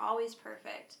complete. We're always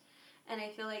perfect. And I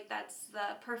feel like that's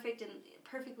the perfect and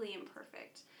perfectly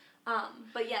imperfect.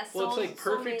 But yes, it's like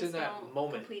perfect in that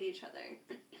moment. Complete each other.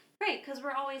 Right, because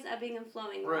we're always ebbing and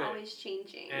flowing. We're always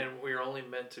changing. And we're only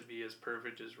meant to be as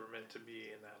perfect as we're meant to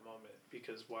be in that moment.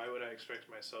 Because why would I expect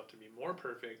myself to be more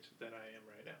perfect than I am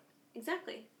right now?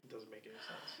 Exactly. It doesn't make any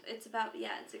sense. It's about,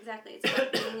 it's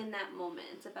about being in that moment.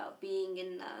 It's about being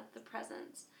in the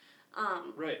presence.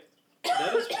 Right.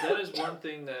 That is one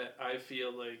thing that I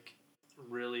feel like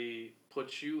really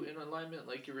puts you in alignment,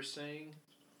 like you were saying,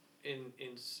 in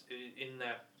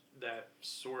that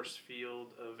source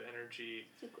field of energy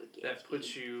that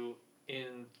puts you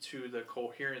into the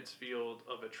coherence field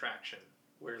of attraction.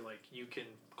 where like you can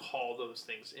call those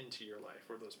things into your life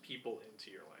or those people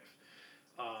into your life.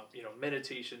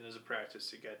 Meditation is a practice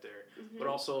to get there, but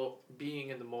also being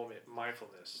in the moment,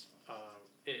 mindfulness.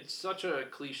 It's such a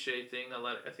cliche thing.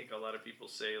 I think a lot of people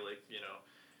say, like,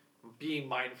 being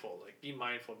mindful, like be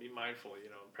mindful,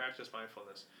 practice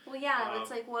mindfulness. Well, yeah, it's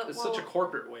like what. It's such a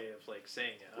corporate way of like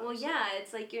saying it. Well, yeah,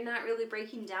 it's like you're not really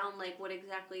breaking down like what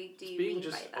exactly do you being mean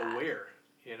just by that. aware,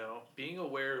 being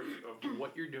aware of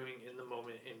what you're doing in the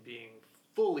moment and being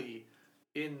fully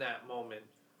in that moment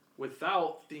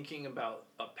without thinking about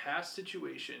a past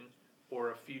situation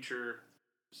or a future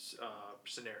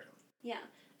scenario. Yeah.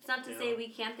 It's not to say we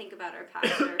can't think about our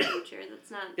past or our future.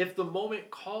 That's not... If the moment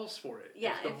calls for it.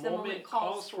 Yeah, if the moment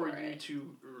calls for you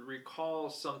to recall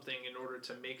something in order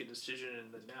to make a decision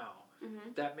in the now,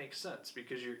 that makes sense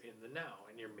because you're in the now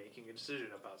and you're making a decision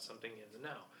about something in the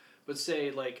now. But say,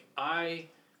 like, I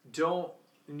don't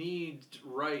need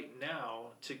right now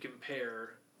to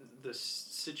compare the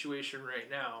situation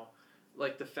right now,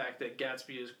 like the fact that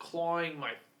Gatsby is clawing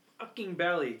my fucking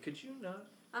belly. Could you not?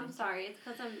 I'm sorry. It's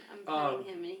because I'm petting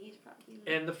him and he's probably...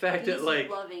 And the fact that, like,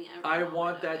 loving I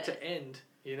want that to end.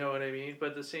 You know what I mean? But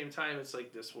at the same time, it's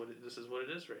like, this is what it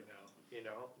is right now.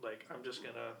 Like, I'm just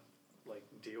going to, like,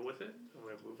 deal with it. I'm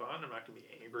going to move on. I'm not going to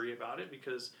be angry about it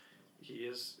because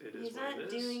he's not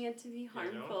doing it to be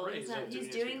harmful. Right? He's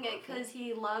doing it because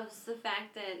he loves the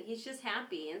fact that he's just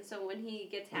happy. And so when he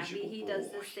gets happy, he does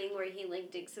this thing where he,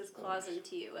 like, digs his claws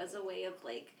into you as a way of,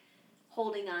 like,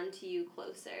 holding on to you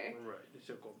closer. Right.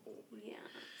 Yeah.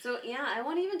 So, yeah, I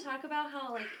want to even talk about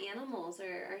how, like, animals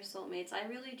are soulmates. I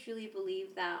really, truly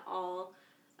believe that all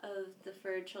of the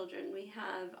fur children we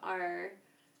have are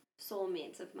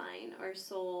soulmates of mine, or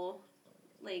soul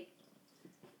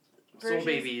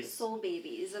babies. Soul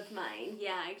babies of mine.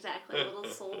 Yeah, exactly. Little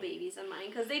soul babies of mine.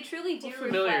 Because they truly do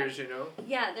familiars,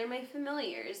 Yeah, they're my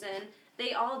familiars, and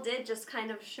they all did just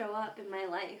kind of show up in my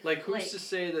life. Like, who's to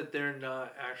say that they're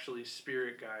not actually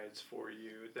spirit guides for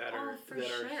you that are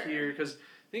here? Because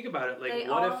think about it. Like,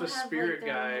 what if a spirit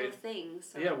guide?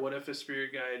 What if a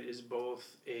spirit guide is both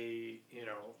a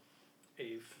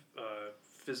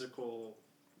physical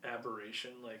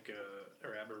aberration, like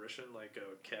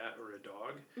a cat or a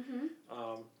dog,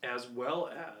 as well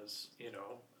as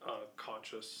a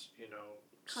conscious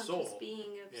soul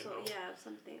being of of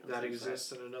something else that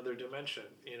exists in another dimension,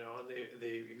 and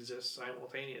they exist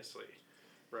simultaneously,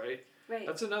 right?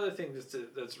 That's another thing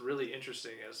that's really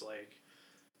interesting is, like,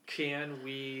 can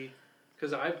we,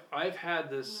 because I've had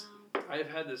this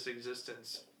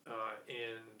existence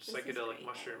in psychedelic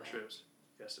mushroom trips.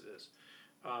 Yes, it is.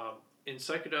 In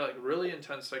really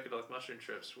intense psychedelic mushroom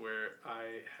trips where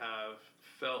I have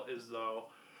felt as though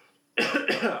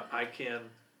I can,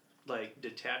 like,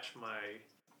 detach my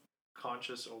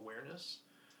conscious awareness.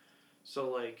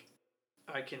 So, like,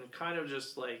 I can kind of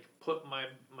just, like, put my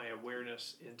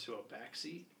awareness into a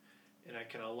backseat, and I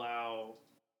can allow,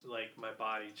 like, my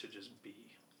body to just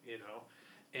be,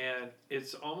 and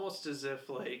it's almost as if,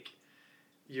 like,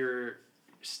 you're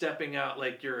stepping out,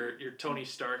 like you're Tony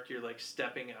Stark, you're, like,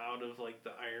 stepping out of, like,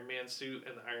 the Iron Man suit,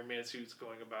 and the Iron Man suit's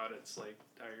going about its, like,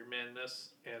 Iron Man-ness,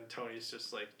 and Tony's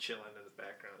just, like, chilling in the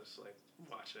background, just, like,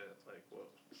 watching it, like, whoa.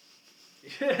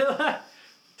 Yeah,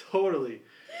 totally.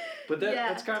 But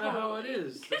that's kind of how it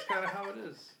is. That's kind of how it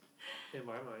is, in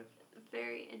my mind.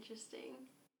 Very interesting.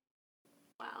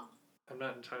 Wow. I'm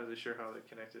not entirely sure how they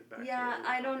connected back. Yeah,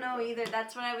 I don't know either.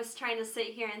 That's what I was trying to sit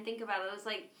here and think about. I was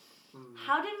like,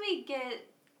 how did we get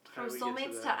from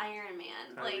soulmates to Iron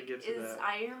Man? Like, is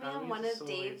Iron Man one of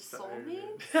Dave's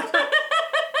soulmates?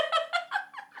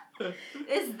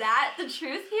 Is that the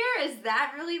truth here? Is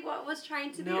that really what was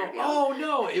trying to be revealed? Oh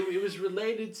no! It was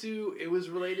related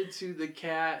to the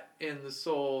cat and the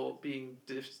soul being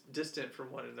distant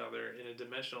from one another in a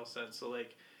dimensional sense. So,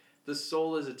 like, the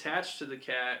soul is attached to the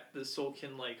cat. The soul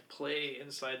can, like, play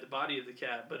inside the body of the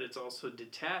cat, but it's also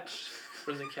detached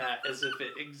from the cat as if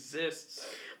it exists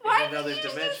in another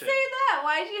dimension. Why did you just say that?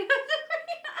 Why did you have to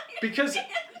bring Because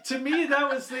to me, that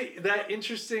was that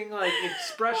interesting, like,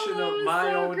 expression of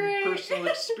my own personal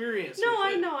experience. No,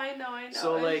 I know.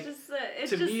 So, like,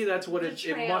 to me, that's what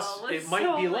it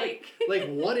might be like. Like,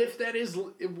 what if that is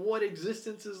what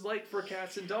existence is like for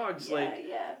cats and dogs?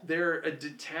 They're a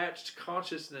detached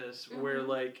consciousness where,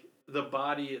 like, the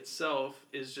body itself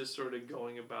is just sort of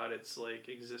going about its, like,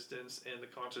 existence, and the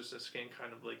consciousness can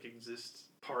kind of, like, exist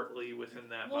partly within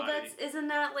that well, body. isn't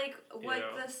that like what You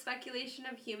know? the speculation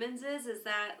of humans is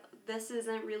that this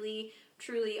isn't really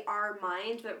truly our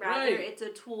mind, but rather Right. it's a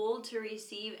tool to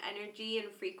receive energy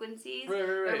and frequencies. Right.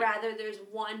 But rather there's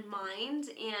one mind,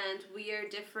 and we are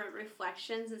different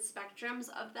reflections and spectrums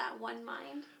of that one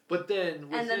mind. But then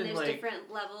within And then there's like,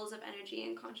 different levels of energy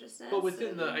and consciousness. but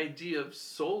within the idea of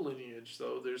soul lineage,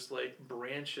 though, there's like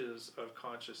branches of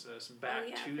consciousness back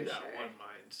to for that sure. one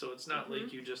mind. So it's not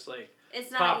like you just like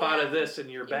it's not, pop out yeah, of this and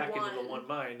you're back one. into the one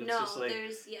mind. It's No, just like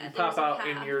there's you there's pop a out path.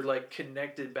 and you're like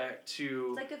connected back to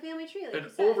It's like a family tree, like an you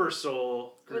said.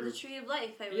 oversoul Or the group. tree of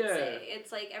life, I would Yeah. say.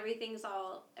 It's like everything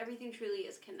truly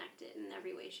is connected in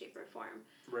every way, shape, or form.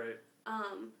 Right.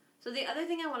 So the other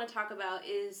thing I want to talk about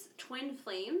is twin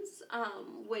flames,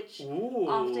 which Ooh.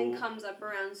 often comes up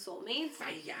around soulmates.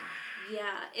 Fire.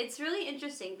 Yeah, it's really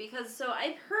interesting because so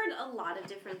I've heard a lot of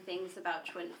different things about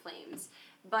twin flames,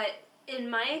 but in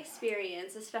my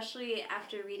experience, especially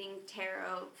after reading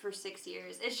tarot for 6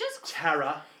 years, it's just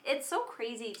Tara. it's so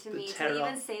crazy to me tarot. to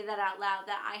even say that out loud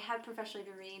that I have professionally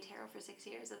been reading tarot for 6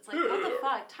 years. It's like, what the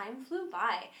fuck? Time flew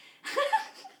by.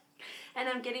 And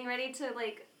I'm getting ready to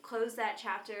like close that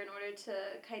chapter in order to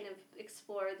kind of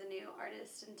explore the new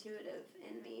artist intuitive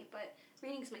in me. But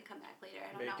readings might come back later.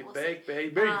 I don't know. Make it We'll bake, see.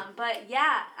 baby. But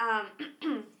yeah,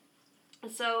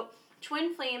 so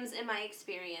twin flames in my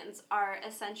experience are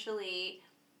essentially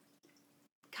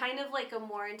kind of like a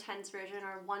more intense version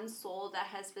or one soul that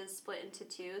has been split into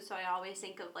two. So I always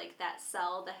think of like that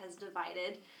cell that has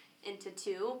divided into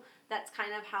two. That's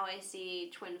kind of how I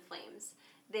see twin flames.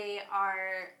 They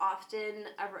are often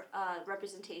a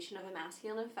representation of a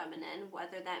masculine and feminine,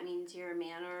 whether that means you're a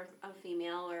man or a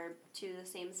female or to the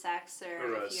same sex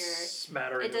or if you're...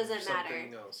 smattering it doesn't of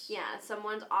something matter. else. Yeah,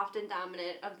 someone's often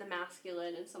dominant of the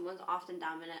masculine and someone's often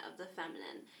dominant of the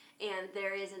feminine. And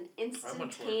there is an I'm much more feminine than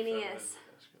instantaneous...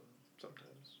 masculine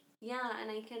sometimes. Yeah,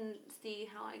 and I can see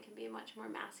how I can be much more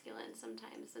masculine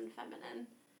sometimes than feminine.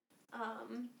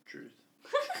 Truth.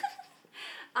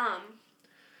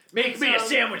 Make me a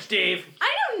sandwich, Dave. I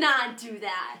do not do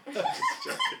that.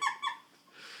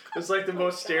 It's like the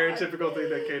most stereotypical thing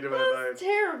that came to my mind.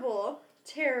 Terrible.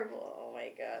 Oh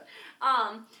my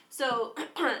god. So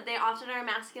they often are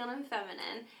masculine and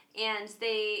feminine, and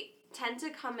they tend to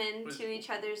come into each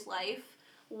other's life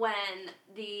when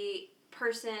the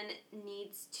person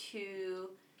needs to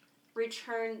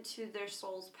return to their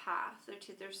soul's path or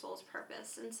to their soul's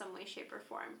purpose in some way, shape, or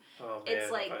form. Oh man, It's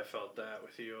like- if I felt that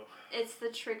with you. It's the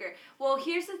trigger. Well,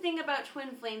 here's the thing about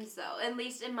twin flames, though, at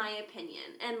least in my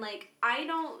opinion. And, like, I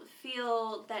don't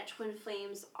feel that twin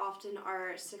flames often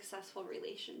are successful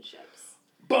relationships.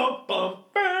 Bum, bum,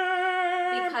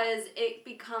 bum. Because it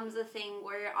becomes a thing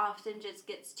where it often just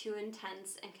gets too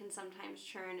intense and can sometimes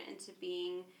turn into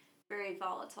being very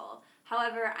volatile.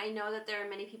 However, I know that there are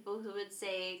many people who would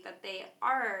say that they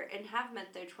are and have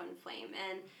met their twin flame.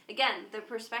 And again, the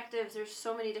perspectives, there's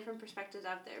so many different perspectives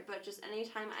out there, but just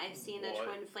anytime I've seen a What?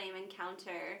 twin flame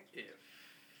encounter If.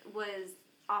 was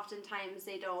oftentimes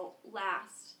they don't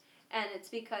last. And it's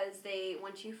because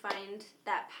once you find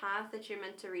that path that you're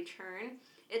meant to return,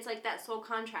 it's like that soul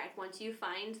contract. Once you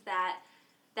find that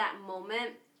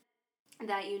moment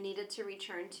that you needed to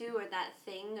return to, or that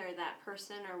thing or that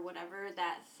person or whatever,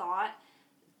 that thought,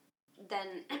 then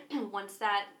once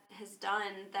that is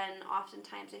done, then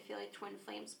oftentimes I feel like twin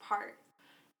flames part.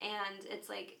 And it's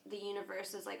like the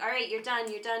universe is like, all right, you're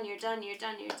done. You done.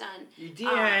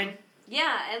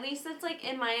 Yeah, at least that's like,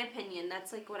 in my opinion,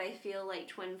 that's like what I feel like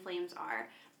twin flames are.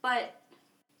 But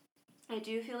I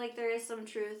do feel like there is some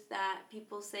truth that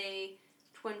people say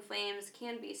twin flames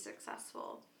can be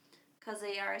successful. Because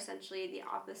they are essentially the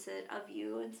opposite of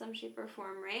you in some shape or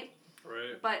form, right?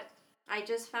 Right. But I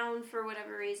just found, for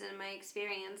whatever reason, in my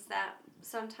experience, that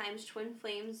sometimes twin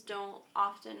flames don't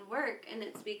often work. And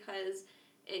it's because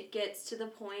it gets to the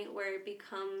point where it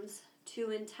becomes too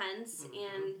intense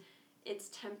and it's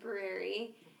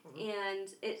temporary and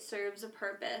it serves a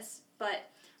purpose. But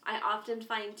I often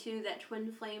find, too, that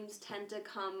twin flames tend to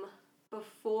come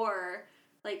before,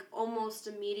 like almost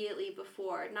immediately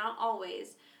before. Not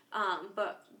always.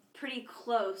 But pretty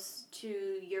close to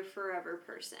your forever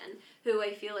person, who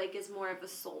I feel like is more of a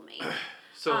soulmate.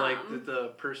 So like the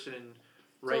person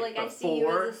right so like before. I see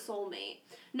you as a soulmate.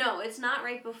 No, it's not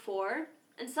right before,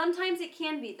 and sometimes it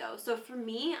can be though. So for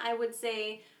me, I would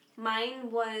say mine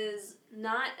was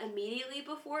not immediately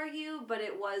before you, but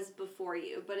it was before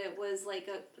you. But it was like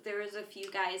there was a few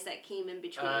guys that came in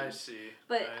between. I see.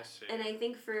 But I see. and I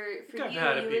think for you, I've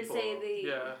had you would say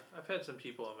yeah, I've had some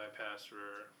people in my past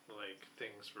where like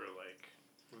things were like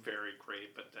very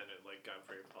great, but then it like got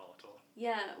very volatile.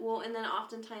 Yeah, well, and then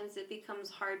oftentimes it becomes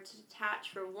hard to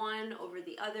detach for one over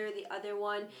the other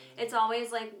one. It's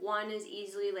always like one is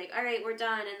easily like, all right, we're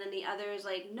done, and then the other is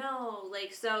like, no,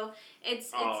 like, so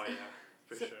it's Oh yeah,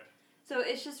 for so, sure. So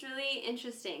it's just really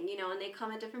interesting, you know, and they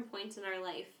come at different points in our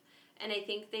life, and I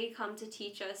think they come to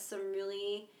teach us some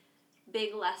really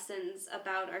big lessons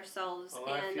about ourselves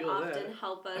and often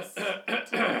help us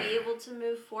to be able to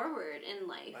move forward in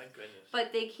life. My goodness.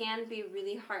 But they can be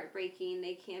really heartbreaking.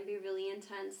 They can be really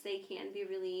intense. They can be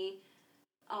really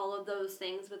all of those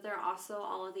things, but they're also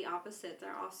all of the opposite.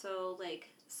 They're also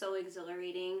like so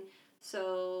exhilarating,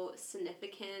 so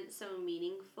significant, so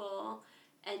meaningful,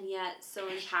 and yet so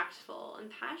impactful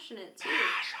and passionate too.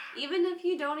 Even if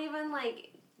you don't even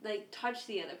like touch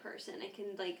the other person, it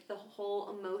can like the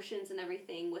whole emotions and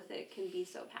everything with it can be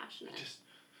so passionate.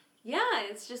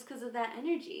 It's just because of that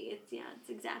energy. It's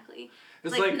exactly.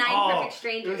 It's like Nine Perfect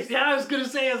Strangers. I was gonna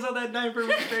say I saw that 9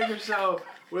 Perfect Strangers show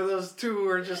where those two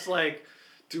were just like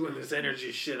doing this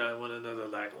energy shit on one another,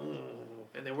 like,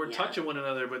 and they weren't touching one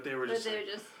another, but they were just.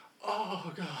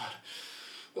 Oh God.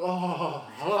 Oh.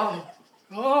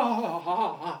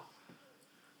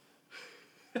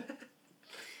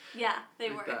 Yeah, they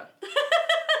like were. That.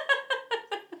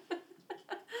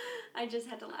 I just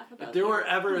had to laugh about. If there were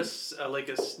ever a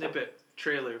snippet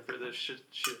trailer for this shit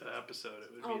episode,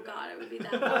 it would be. Oh God, it would be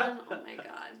that one. Oh my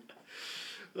God.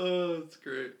 Oh, that's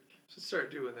great. Should start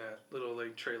doing that. Little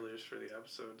like trailers for the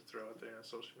episode to throw out there on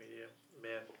social media.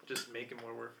 Man, just making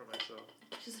more work for myself.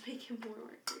 Just making more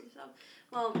work for yourself.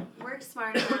 Well, work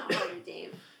smarter, not harder,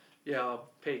 Dave. Yeah, I'll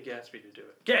pay Gatsby to do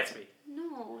it. Gatsby!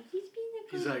 No, he's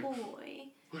being a good boy.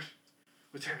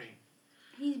 What's happening?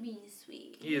 He's being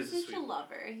sweet. He's such a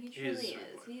lover. He truly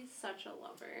is. He's such a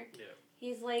lover. Yeah.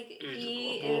 He's like,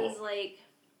 He's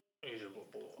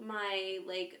my,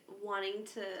 like, wanting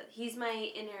to, he's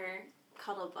my inner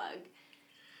cuddle bug.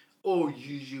 Oh,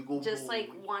 you go. Just,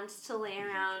 like, wants to lay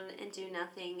around and do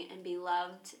nothing and be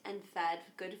loved and fed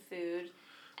good food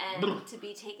and to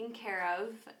be taken care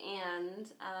of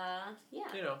and,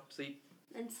 yeah. You know, sleep.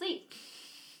 And sleep.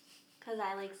 Because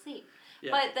I like sleep.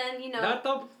 Yeah. But then, you know. Not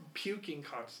the puking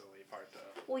constantly part,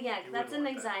 though. Well, yeah, that's an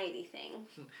anxiety thing.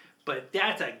 But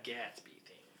that's a Gatsby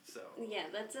thing, so. Yeah,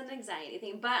 that's an anxiety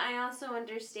thing. But I also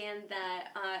understand that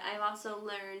I've also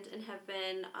learned and have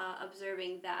been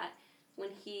observing that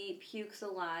when he pukes a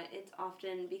lot, it's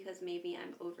often because maybe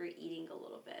I'm overeating a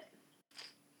little bit.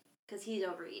 Because he's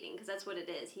overeating, because that's what it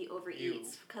is. He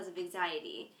overeats because of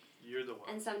anxiety. You're the one.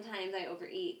 And sometimes I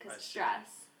overeat because of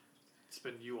stress. It's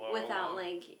been you all without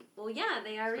along. Well, yeah,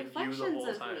 they are reflections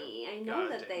of me. I know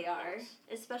that they are.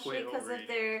 Especially because of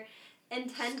their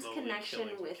intense connection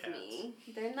with me.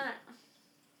 They're not...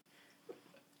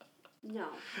 No,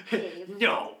 Dave.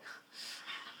 No!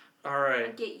 Alright.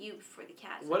 I'll get you before the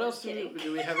cats. What else do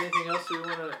we have anything else we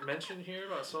want to mention here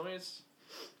about soulmates?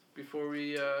 Before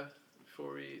we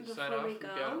sign off, we've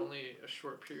got only a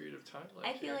short period of time left.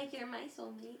 I feel like you're my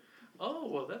soulmate. Oh,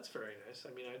 well, that's very nice.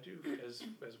 I mean, I do as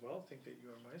well think that you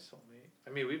are my soulmate.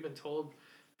 I mean, we've been told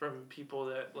from people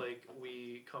that, like,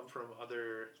 we come from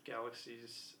other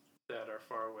galaxies that are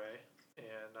far away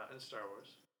and not in Star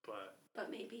Wars, but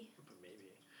maybe.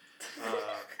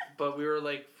 But we were,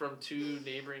 like, from 2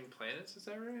 neighboring planets, is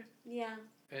that right? Yeah.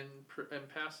 And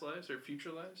past lives or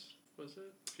future lives, was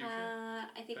it? Future?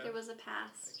 I think there was a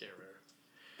past. I can't remember.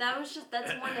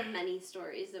 That's one of many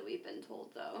stories that we've been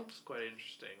told, though. It's quite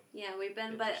interesting. Yeah, we've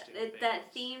been, but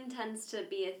that theme tends to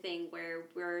be a thing where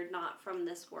we're not from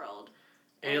this world.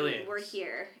 Aliens. We're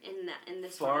here in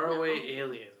this far world away now.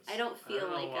 aliens. I don't feel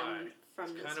like I'm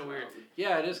from this world. Weird.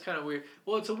 Yeah, it is kind of weird.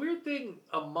 Well, it's a weird thing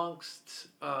amongst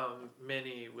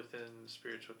many within the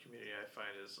spiritual community. I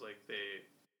find is like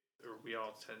we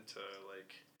all tend to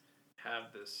like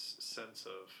have this sense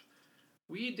of.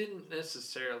 We didn't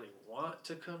necessarily want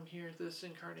to come here this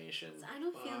incarnation. I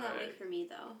don't feel that way for me,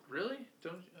 though. Really?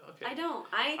 Don't? Okay. I don't.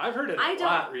 I've heard it a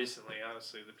lot recently,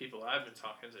 honestly, the people I've been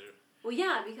talking to. Well,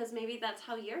 yeah, because maybe that's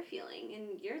how you're feeling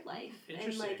in your life.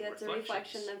 And, like, it's a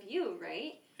reflection of you,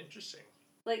 right? Interesting.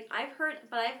 Like, I've heard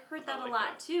that a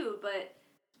lot, too, but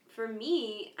for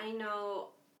me, I know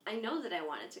that I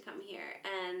wanted to come here,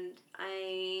 and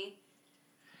I...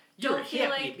 You're happy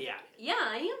about it. Yeah,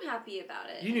 I am happy about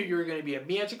it. You knew you were going to be a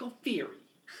magical fairy.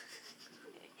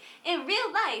 In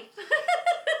real life.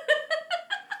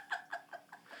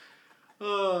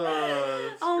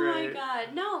 That's My great.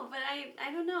 God. No, but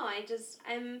I don't know.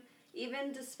 I'm,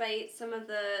 even despite some of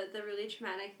the really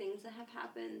traumatic things that have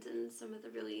happened and some of the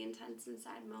really intense and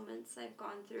sad moments I've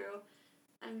gone through,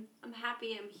 I'm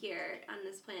happy I'm here on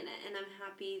this planet, and I'm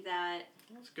happy that.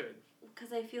 That's good.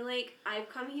 Because I feel like I've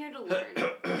come here to learn.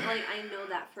 Like, I know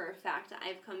that for a fact.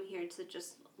 I've come here to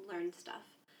just learn stuff.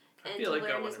 And to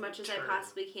learn as much as I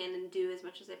possibly can and do as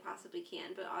much as I possibly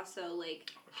can. But also,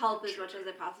 like, help as much as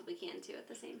I possibly can, too, at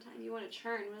the same time. You want to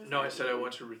churn. No, I said I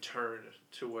want to return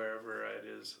to wherever it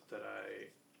is that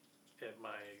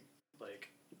my,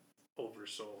 like,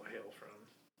 oversoul hail from.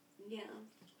 Yeah.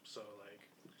 So, like,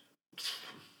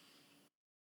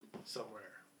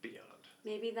 somewhere beyond.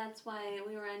 Maybe that's why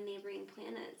we were on neighboring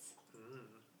planets.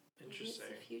 Interesting. Maybe it's the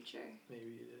future.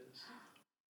 Maybe it is.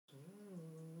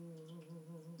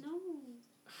 No.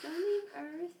 Don't leave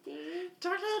Earth, Dave.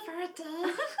 Don't leave Earth,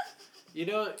 Dave. You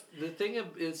know, the thing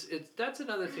is, that's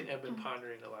another thing I've been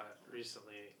pondering a lot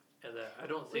recently, and that I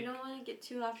don't think... We don't want to get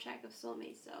too off track of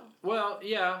soulmates, though. Well,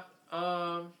 yeah.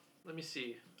 Let me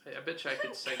see. I bet you I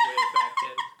could segue it back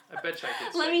in. I bet you I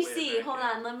could. Let me see. Hold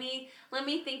on. Let me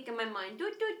think in my mind.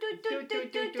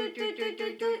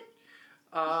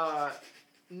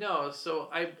 No. So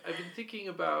I've been thinking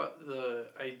about the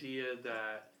idea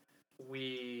that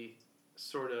we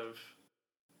sort of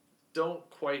don't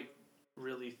quite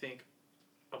really think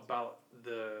about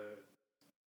the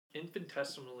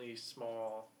infinitesimally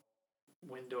small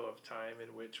window of time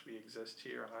in which we exist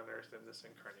here on Earth in this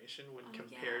incarnation when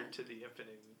compared to the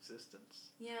infinite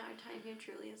existence. Yeah, our time here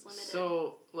truly is limited.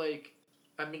 So, like,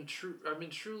 I've been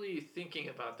truly thinking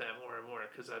about that more and more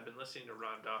because I've been listening to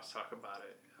Ron Doss talk about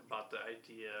it, about the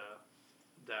idea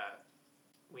that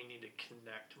we need to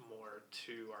connect more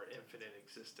to our infinite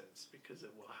existence because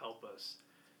it will help us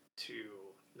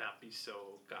to not be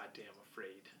so goddamn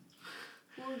afraid.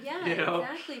 Well, yeah,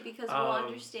 exactly, because we'll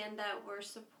understand that we're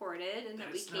supported and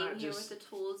that we came here with the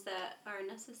tools that are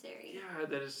necessary. Yeah,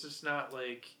 that it's just not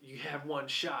like you have one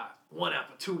shot, one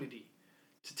opportunity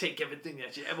to take everything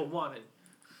that you ever wanted.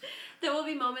 There will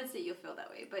be moments that you'll feel that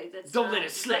way, but that's Don't let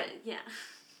it slip. Yeah.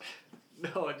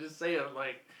 No, I'm just saying,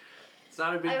 like, it's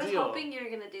not a big deal. I was hoping you were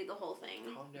going to do the whole thing.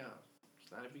 Calm down.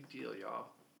 It's not a big deal,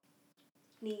 y'all.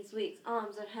 Knees weak,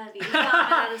 arms are heavy.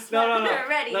 No.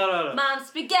 Ready. No. Mom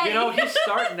spaghetti. You know, he's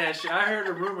starting that shit. I heard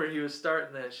a rumor he was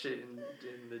starting that shit in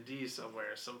the D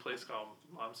somewhere, someplace called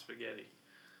Mom Spaghetti.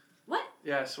 What?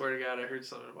 Yeah, I swear to God, I heard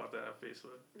something about that on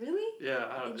Facebook. Really? Yeah,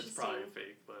 I don't know. It's probably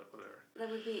fake, but whatever. That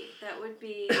would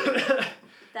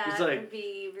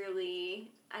be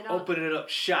really. I don't. Opening it up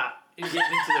shop and getting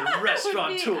into the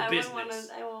restaurateur business.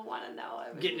 I will want to know.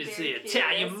 Getting into the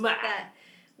Italian mob.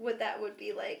 What that would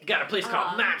be like. You got a place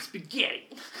called Mom Spaghetti.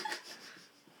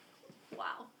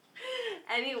 Wow.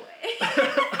 Anyway.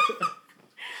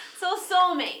 So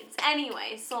soulmates.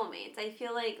 Anyway, soulmates. I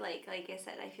feel like I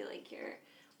said, I feel like you're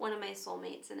one of my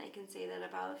soulmates, and I can say that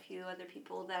about a few other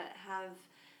people that have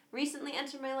recently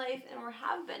entered my life or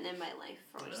have been in my life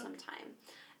for some time.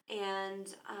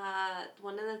 And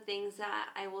one of the things that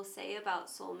I will say about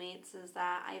soulmates is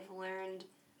that I've learned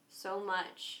so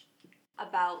much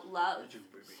about love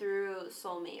through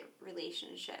soulmate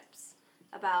relationships,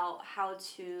 about how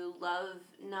to love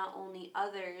not only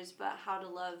others, but how to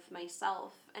love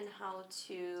myself and how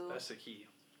to that's the key.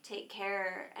 Take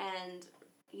care and,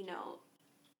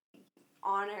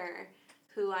 honor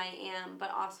who I am, but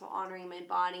also honoring my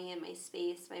body and my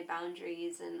space, my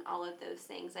boundaries, and all of those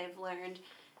things. I've learned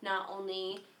not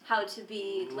only how to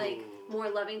be more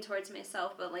loving towards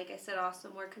myself, but like I said, also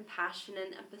more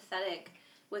compassionate and empathetic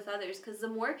with others, because the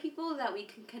more people that we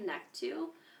can connect to,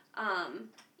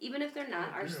 even if they're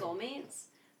not our soulmates,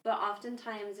 but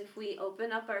oftentimes if we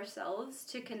open up ourselves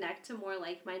to connect to more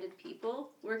like-minded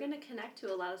people, we're going to connect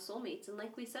to a lot of soulmates. And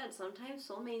like we said, sometimes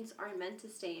soulmates aren't meant to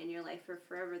stay in your life for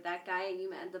forever. That guy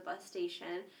you met at the bus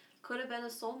station could have been a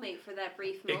soulmate for that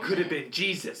brief moment. It could have been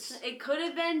Jesus. It could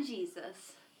have been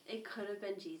Jesus. It could have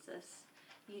been Jesus.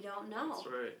 You don't know. That's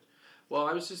right. Well,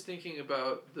 I was just thinking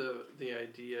about the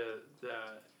idea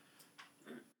that,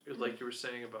 like you were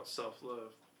saying about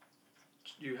self-love,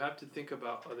 you have to think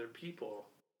about other people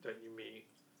that you meet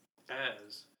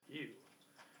as you.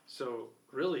 So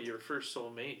really your first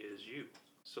soulmate is you.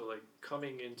 So like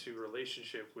coming into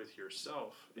relationship with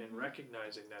yourself and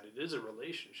recognizing that it is a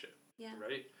relationship,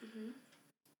 right? Mm-hmm.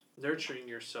 Nurturing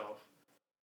yourself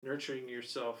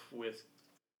with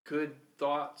good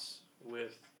thoughts,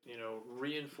 with,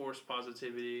 reinforced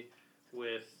positivity,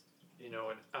 with,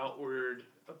 an outward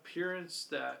appearance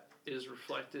that is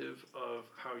reflective of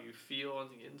how you feel on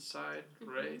the inside,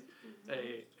 right?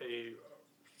 Mm-hmm. A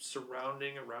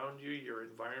surrounding around you, your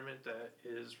environment that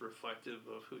is reflective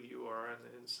of who you are on the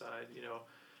inside,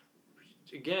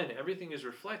 Again, everything is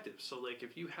reflective. So, like,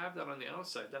 if you have that on the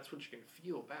outside, that's what you can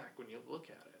feel back when you look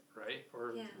at it, right?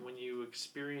 Or when you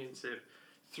experience it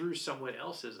through someone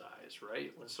else's eyes,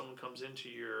 right? When someone comes into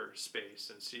your space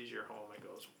and sees your home and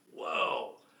goes,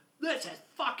 whoa, this is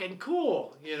fucking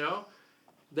cool, you know?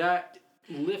 That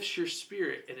lifts your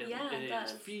spirit and it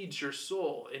feeds your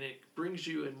soul and it brings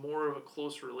you in more of a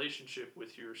close relationship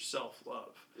with your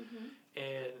self-love. Mm-hmm.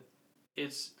 And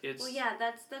it's well, yeah,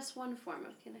 that's one form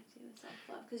of connecting with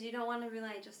self-love, because you don't want to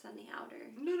rely just on the outer.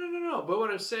 No. But what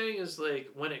I'm saying is, like,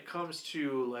 when it comes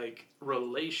to, like,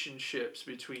 relationships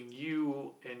between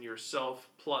you and yourself,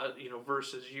 plus, you know,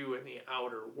 versus you and the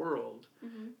outer world,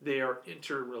 mm-hmm. they are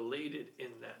interrelated in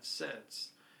that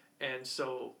sense. And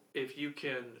so if you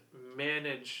can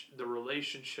manage the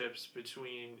relationships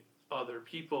between other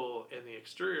people and the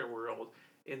exterior world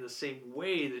in the same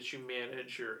way that you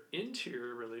manage your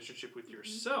interior relationship with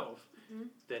yourself, mm-hmm.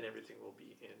 then everything will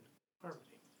be in harmony.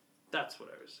 That's what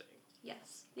I was saying.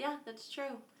 Yes. Yeah, that's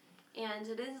true. And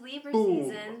it is Libra Boom.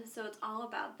 season, so it's all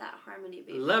about that harmony,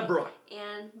 baby. Libra.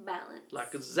 And balance.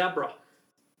 Like a zebra.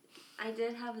 I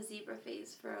did have a zebra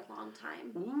phase for a long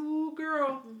time. Ooh,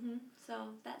 girl. Mm-hmm. So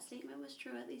that statement was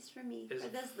true, at least for me. It's for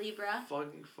this Libra.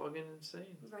 Fucking insane.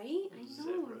 Right? I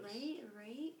know, Zebras.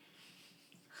 right?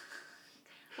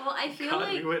 Well, I feel God,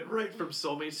 like... we went right from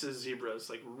soulmates to zebras,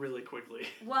 like, really quickly.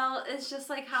 Well, it's just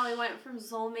like how I went from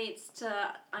soulmates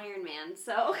to Iron Man,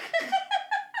 so...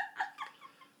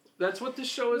 That's what this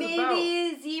show is about.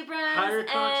 Maybe zebras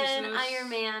and Iron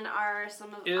Man are some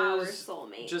of our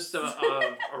soulmates. Just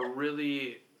a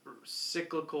really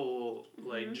cyclical,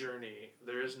 like, mm-hmm. journey.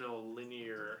 There is no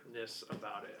linearness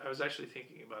about it. I was actually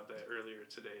thinking about that earlier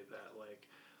today, that, like,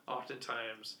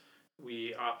 oftentimes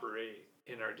we operate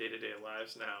in our day-to-day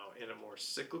lives now in a more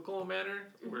cyclical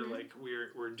manner, mm-hmm. where, like,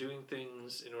 we're doing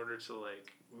things in order to,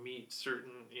 like, meet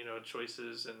certain, you know,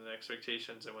 choices and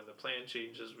expectations, and when the plan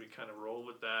changes, we kind of roll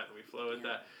with that and we flow with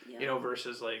that, you know,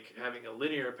 versus, like, having a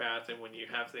linear path, and when you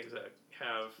have things that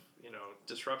have, you know,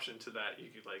 disruption to that, you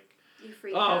could, like, you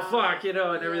freak out. Fuck, you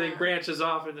know, and everything branches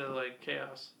off into, like,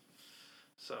 chaos.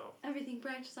 So everything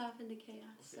branches off into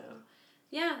chaos. So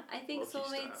yeah, I think Loki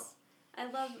soulmates style. I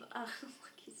love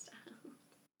Lucky style.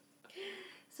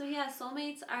 So yeah,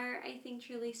 soulmates are, I think,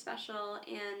 truly special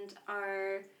and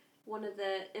are one of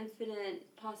the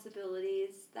infinite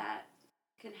possibilities that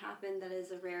can happen that is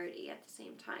a rarity at the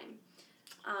same time.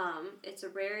 It's a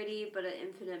rarity, but an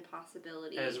infinite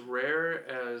possibility. As rare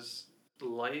as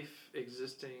life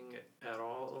existing at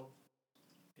all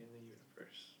in the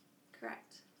universe.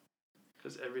 Correct.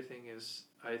 Because everything is,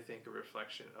 I think, a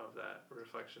reflection of that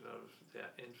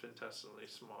infinitesimally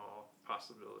small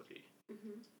possibility.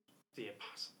 Mm-hmm. The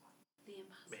impossible.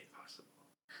 Made possible.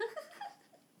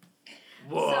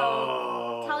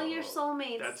 Whoa! So, tell your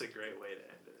soulmates. That's a great way to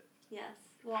end it. Yes.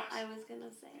 Well, I was going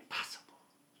to say. Possible.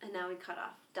 And now we cut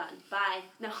off. Done. Bye.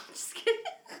 No, just kidding.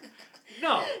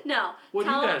 No. What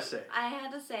do you guys say? I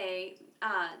had to say,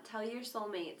 tell your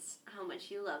soulmates how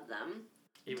much you love them.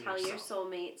 Even tell yourself. your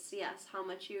soulmates, yes, how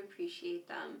much you appreciate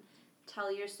them.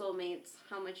 Tell your soulmates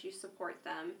how much you support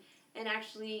them. And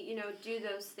actually, you know, do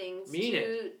those things mean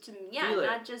it.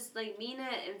 Not just like mean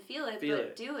it and feel it,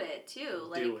 but do it too.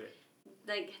 Like, do it.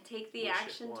 Like, take the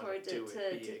action towards it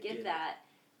to give that.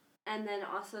 And then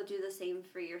also do the same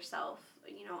for yourself.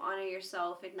 You know, honor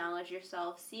yourself, acknowledge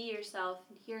yourself, see yourself,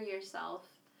 and hear yourself,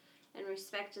 and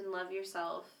respect and love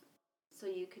yourself, so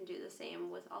you can do the same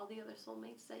with all the other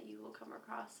soulmates that you will come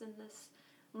across in this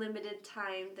limited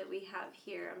time that we have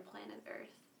here on planet Earth.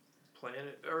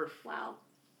 Planet Earth. Wow.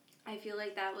 I feel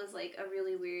like that was like a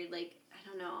really weird, like, I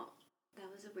don't know,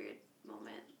 that was a weird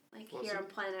moment. Like, here on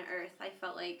planet Earth, I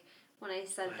felt like when I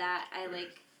said that, I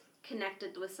like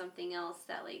connected with something else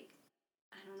that, like,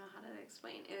 I don't know how to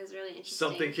explain. It was really interesting.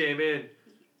 Something came in.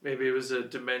 Maybe it was a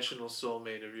dimensional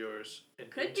soulmate of yours. An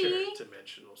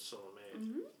interdimensional soulmate.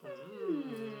 Mm.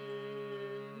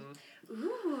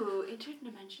 Ooh,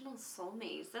 interdimensional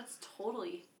soulmates. That's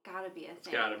totally gotta be a thing. It's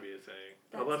gotta be a thing.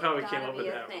 I love how we came up with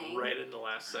that right in the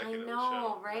last second of the show. I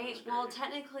know, right? Well,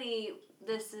 technically,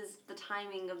 the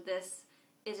timing of this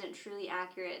isn't truly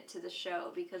accurate to the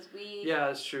show because we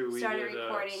that's true. started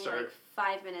recording like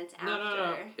 5 minutes after.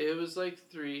 No. It was like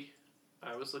 3.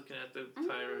 I was looking at the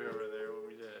timer over there when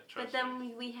we did it. But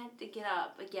then we had to get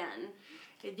up again.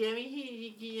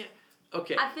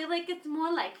 Okay. I feel like it's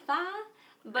more like 5,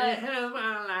 but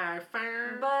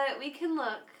we can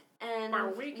look and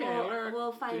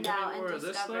we'll find out and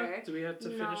discover. Do we have to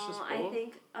finish this bowl?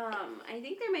 I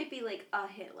think there might be like a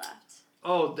hit left.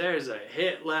 Oh, there's a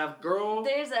hit left, girl.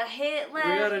 There's a hit left,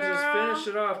 We gotta just finish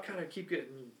it off. Kind of keep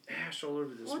getting ash all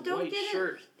over this white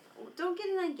shirt. Don't get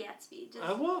it on Gatsby.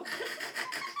 I won't.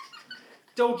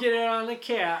 Don't get it on the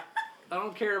cat. I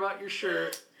don't care about your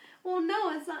shirt. Well,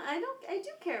 no, it's not. I do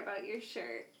care about your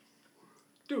shirt.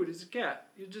 Dude, it's a cat.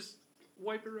 You just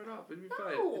wipe it right off. It'd be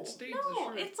fine. It stains the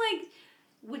shirt. It's like,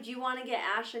 would you want to get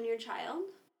ash on your child?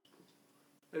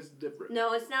 That's different.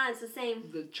 No, it's not. It's the same.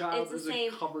 The child It's the isn't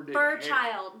same. covered in Fur hair.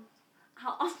 child.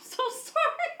 I'm so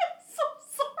sorry. I'm so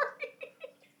sorry.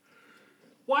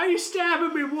 Why are you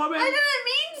stabbing me, woman? I didn't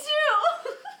mean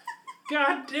to.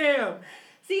 God damn.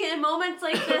 See, in moments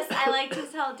like this, I like to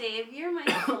tell Dave, you're my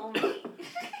soulmate.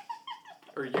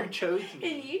 Or you chose And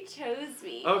me. you chose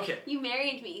me. Okay. You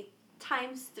married me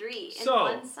 ×3 in So-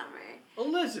 one summer.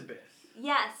 Elizabeth,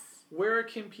 Yes. where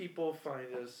can people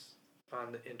find us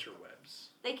on the interwebs?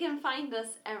 They can find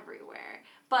us everywhere.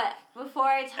 But before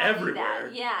I tell Everywhere?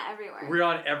 you that, yeah, everywhere. We're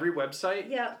on every website?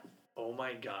 Yep. Oh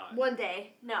my god. One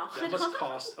day. No. That must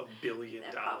cost $1 billion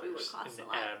That probably would cost in a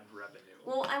lot. ad revenue.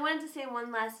 Well, I wanted to say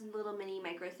one last little mini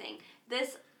micro thing.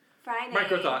 This Friday.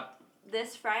 Micro thought.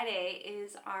 This Friday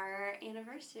is our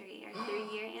anniversary, our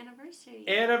 3-year anniversary.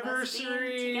 Anniversary! Of us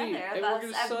being together, And of we're us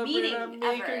going to of celebrate meeting on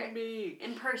Make ever. and Bake.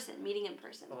 In person, meeting in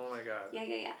person. Oh my god.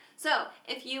 Yeah. So,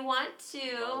 if you want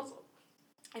to,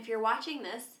 if you're watching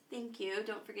this, thank you.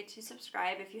 Don't forget to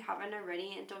subscribe if you haven't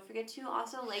already. And don't forget to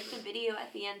also like the video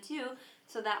at the end too.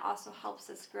 So that also helps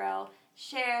us grow.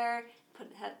 Share,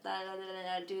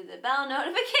 do the bell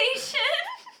notification.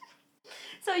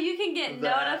 So you can get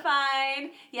That.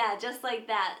 notified. Yeah, just like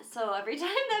that. So every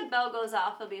time that bell goes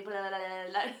off, it'll be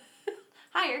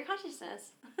higher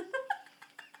consciousness.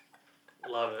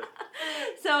 Love it.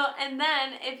 So, and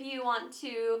then if you want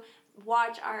to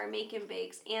watch our Make and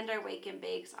Bakes and our Wake and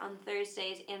Bakes on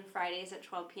Thursdays and Fridays at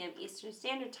 12 p.m. Eastern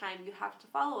Standard Time, you have to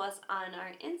follow us on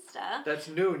our Insta. That's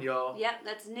noon, y'all. Yep,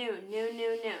 that's noon.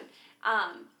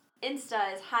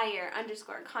 Insta is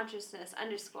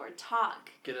higher_consciousness_talk.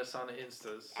 Get us on the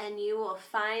Instas. And you will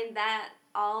find that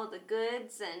all the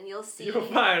goods and you'll see. You'll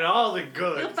find all the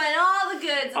goods. You'll find all the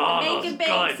goods and All the Make and those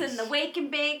Bakes goods. and the Wake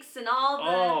and Bakes and all the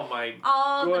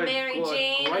good, Mary good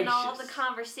Jane and all the gracious.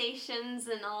 conversations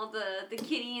and all the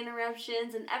kitty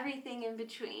interruptions and everything in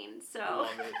between. So.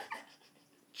 Love it.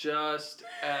 Just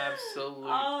absolutely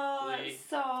Oh, it's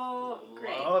so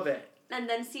great. love it. And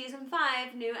then season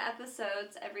 5, new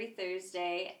episodes every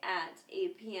Thursday at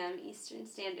 8 p.m. Eastern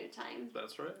Standard Time.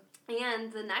 That's right.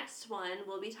 And the next one,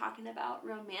 we'll be talking about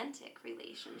romantic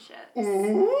relationships.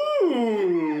 Ooh.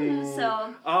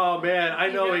 So. Oh man, I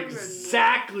You know remember me.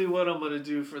 exactly what I'm gonna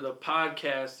do for the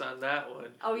podcast on that one.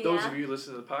 Oh, yeah? Those of you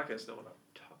listening to the podcast know what I'm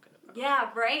talking about. Yeah,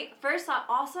 right? First off,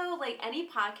 also, like, any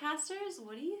podcasters,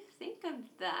 what do you think of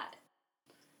that?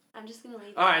 I'm just going to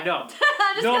leave it. All right, no. I'm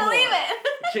just No going to more. leave it.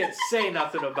 Can't say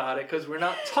nothing about it because we're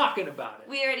not talking about it.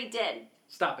 We already did.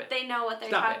 Stop it. They know what they're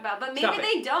Stop talking it. about, but maybe Stop it.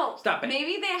 they don't. Stop it.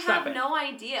 Maybe they Stop have it. no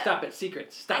idea. Stop it.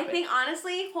 Secrets. Stop I it. think,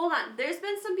 honestly, hold on. There's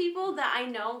been some people that I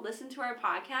know listen to our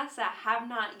podcast that have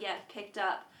not yet picked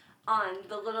up on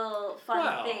the little fun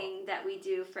Well, thing that we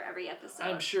do for every episode.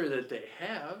 I'm sure that they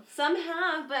have. Some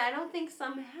have, but I don't think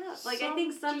some have. Like, I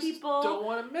think some just people don't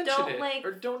want to mention don't it like-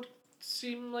 or don't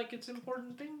seem like it's an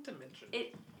important thing to mention.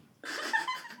 It.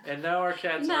 And now our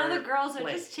cats Now are the girls are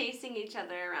lame. just chasing each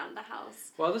other around the house.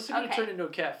 Well, this is going to Okay. turn into a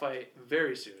cat fight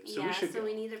very soon, so yeah, we should so go.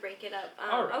 we need to break it up.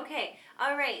 All right. Okay.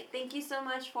 All right. Thank you so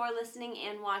much for listening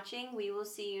and watching. We will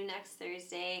see you next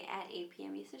Thursday at 8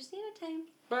 p.m. Eastern Standard Time.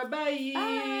 Bye-bye.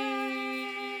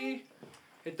 Bye.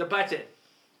 Hit the button.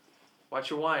 Watch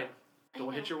your wine. I Don't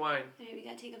know. hit your wine. Alright, we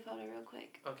gotta take a photo real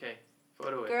quick. Okay.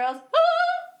 Photo it. Girls.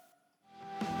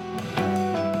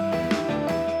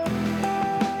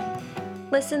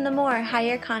 Listen to more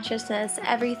Higher Consciousness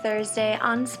every Thursday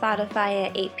on Spotify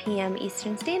at 8 p.m.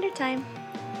 Eastern Standard Time.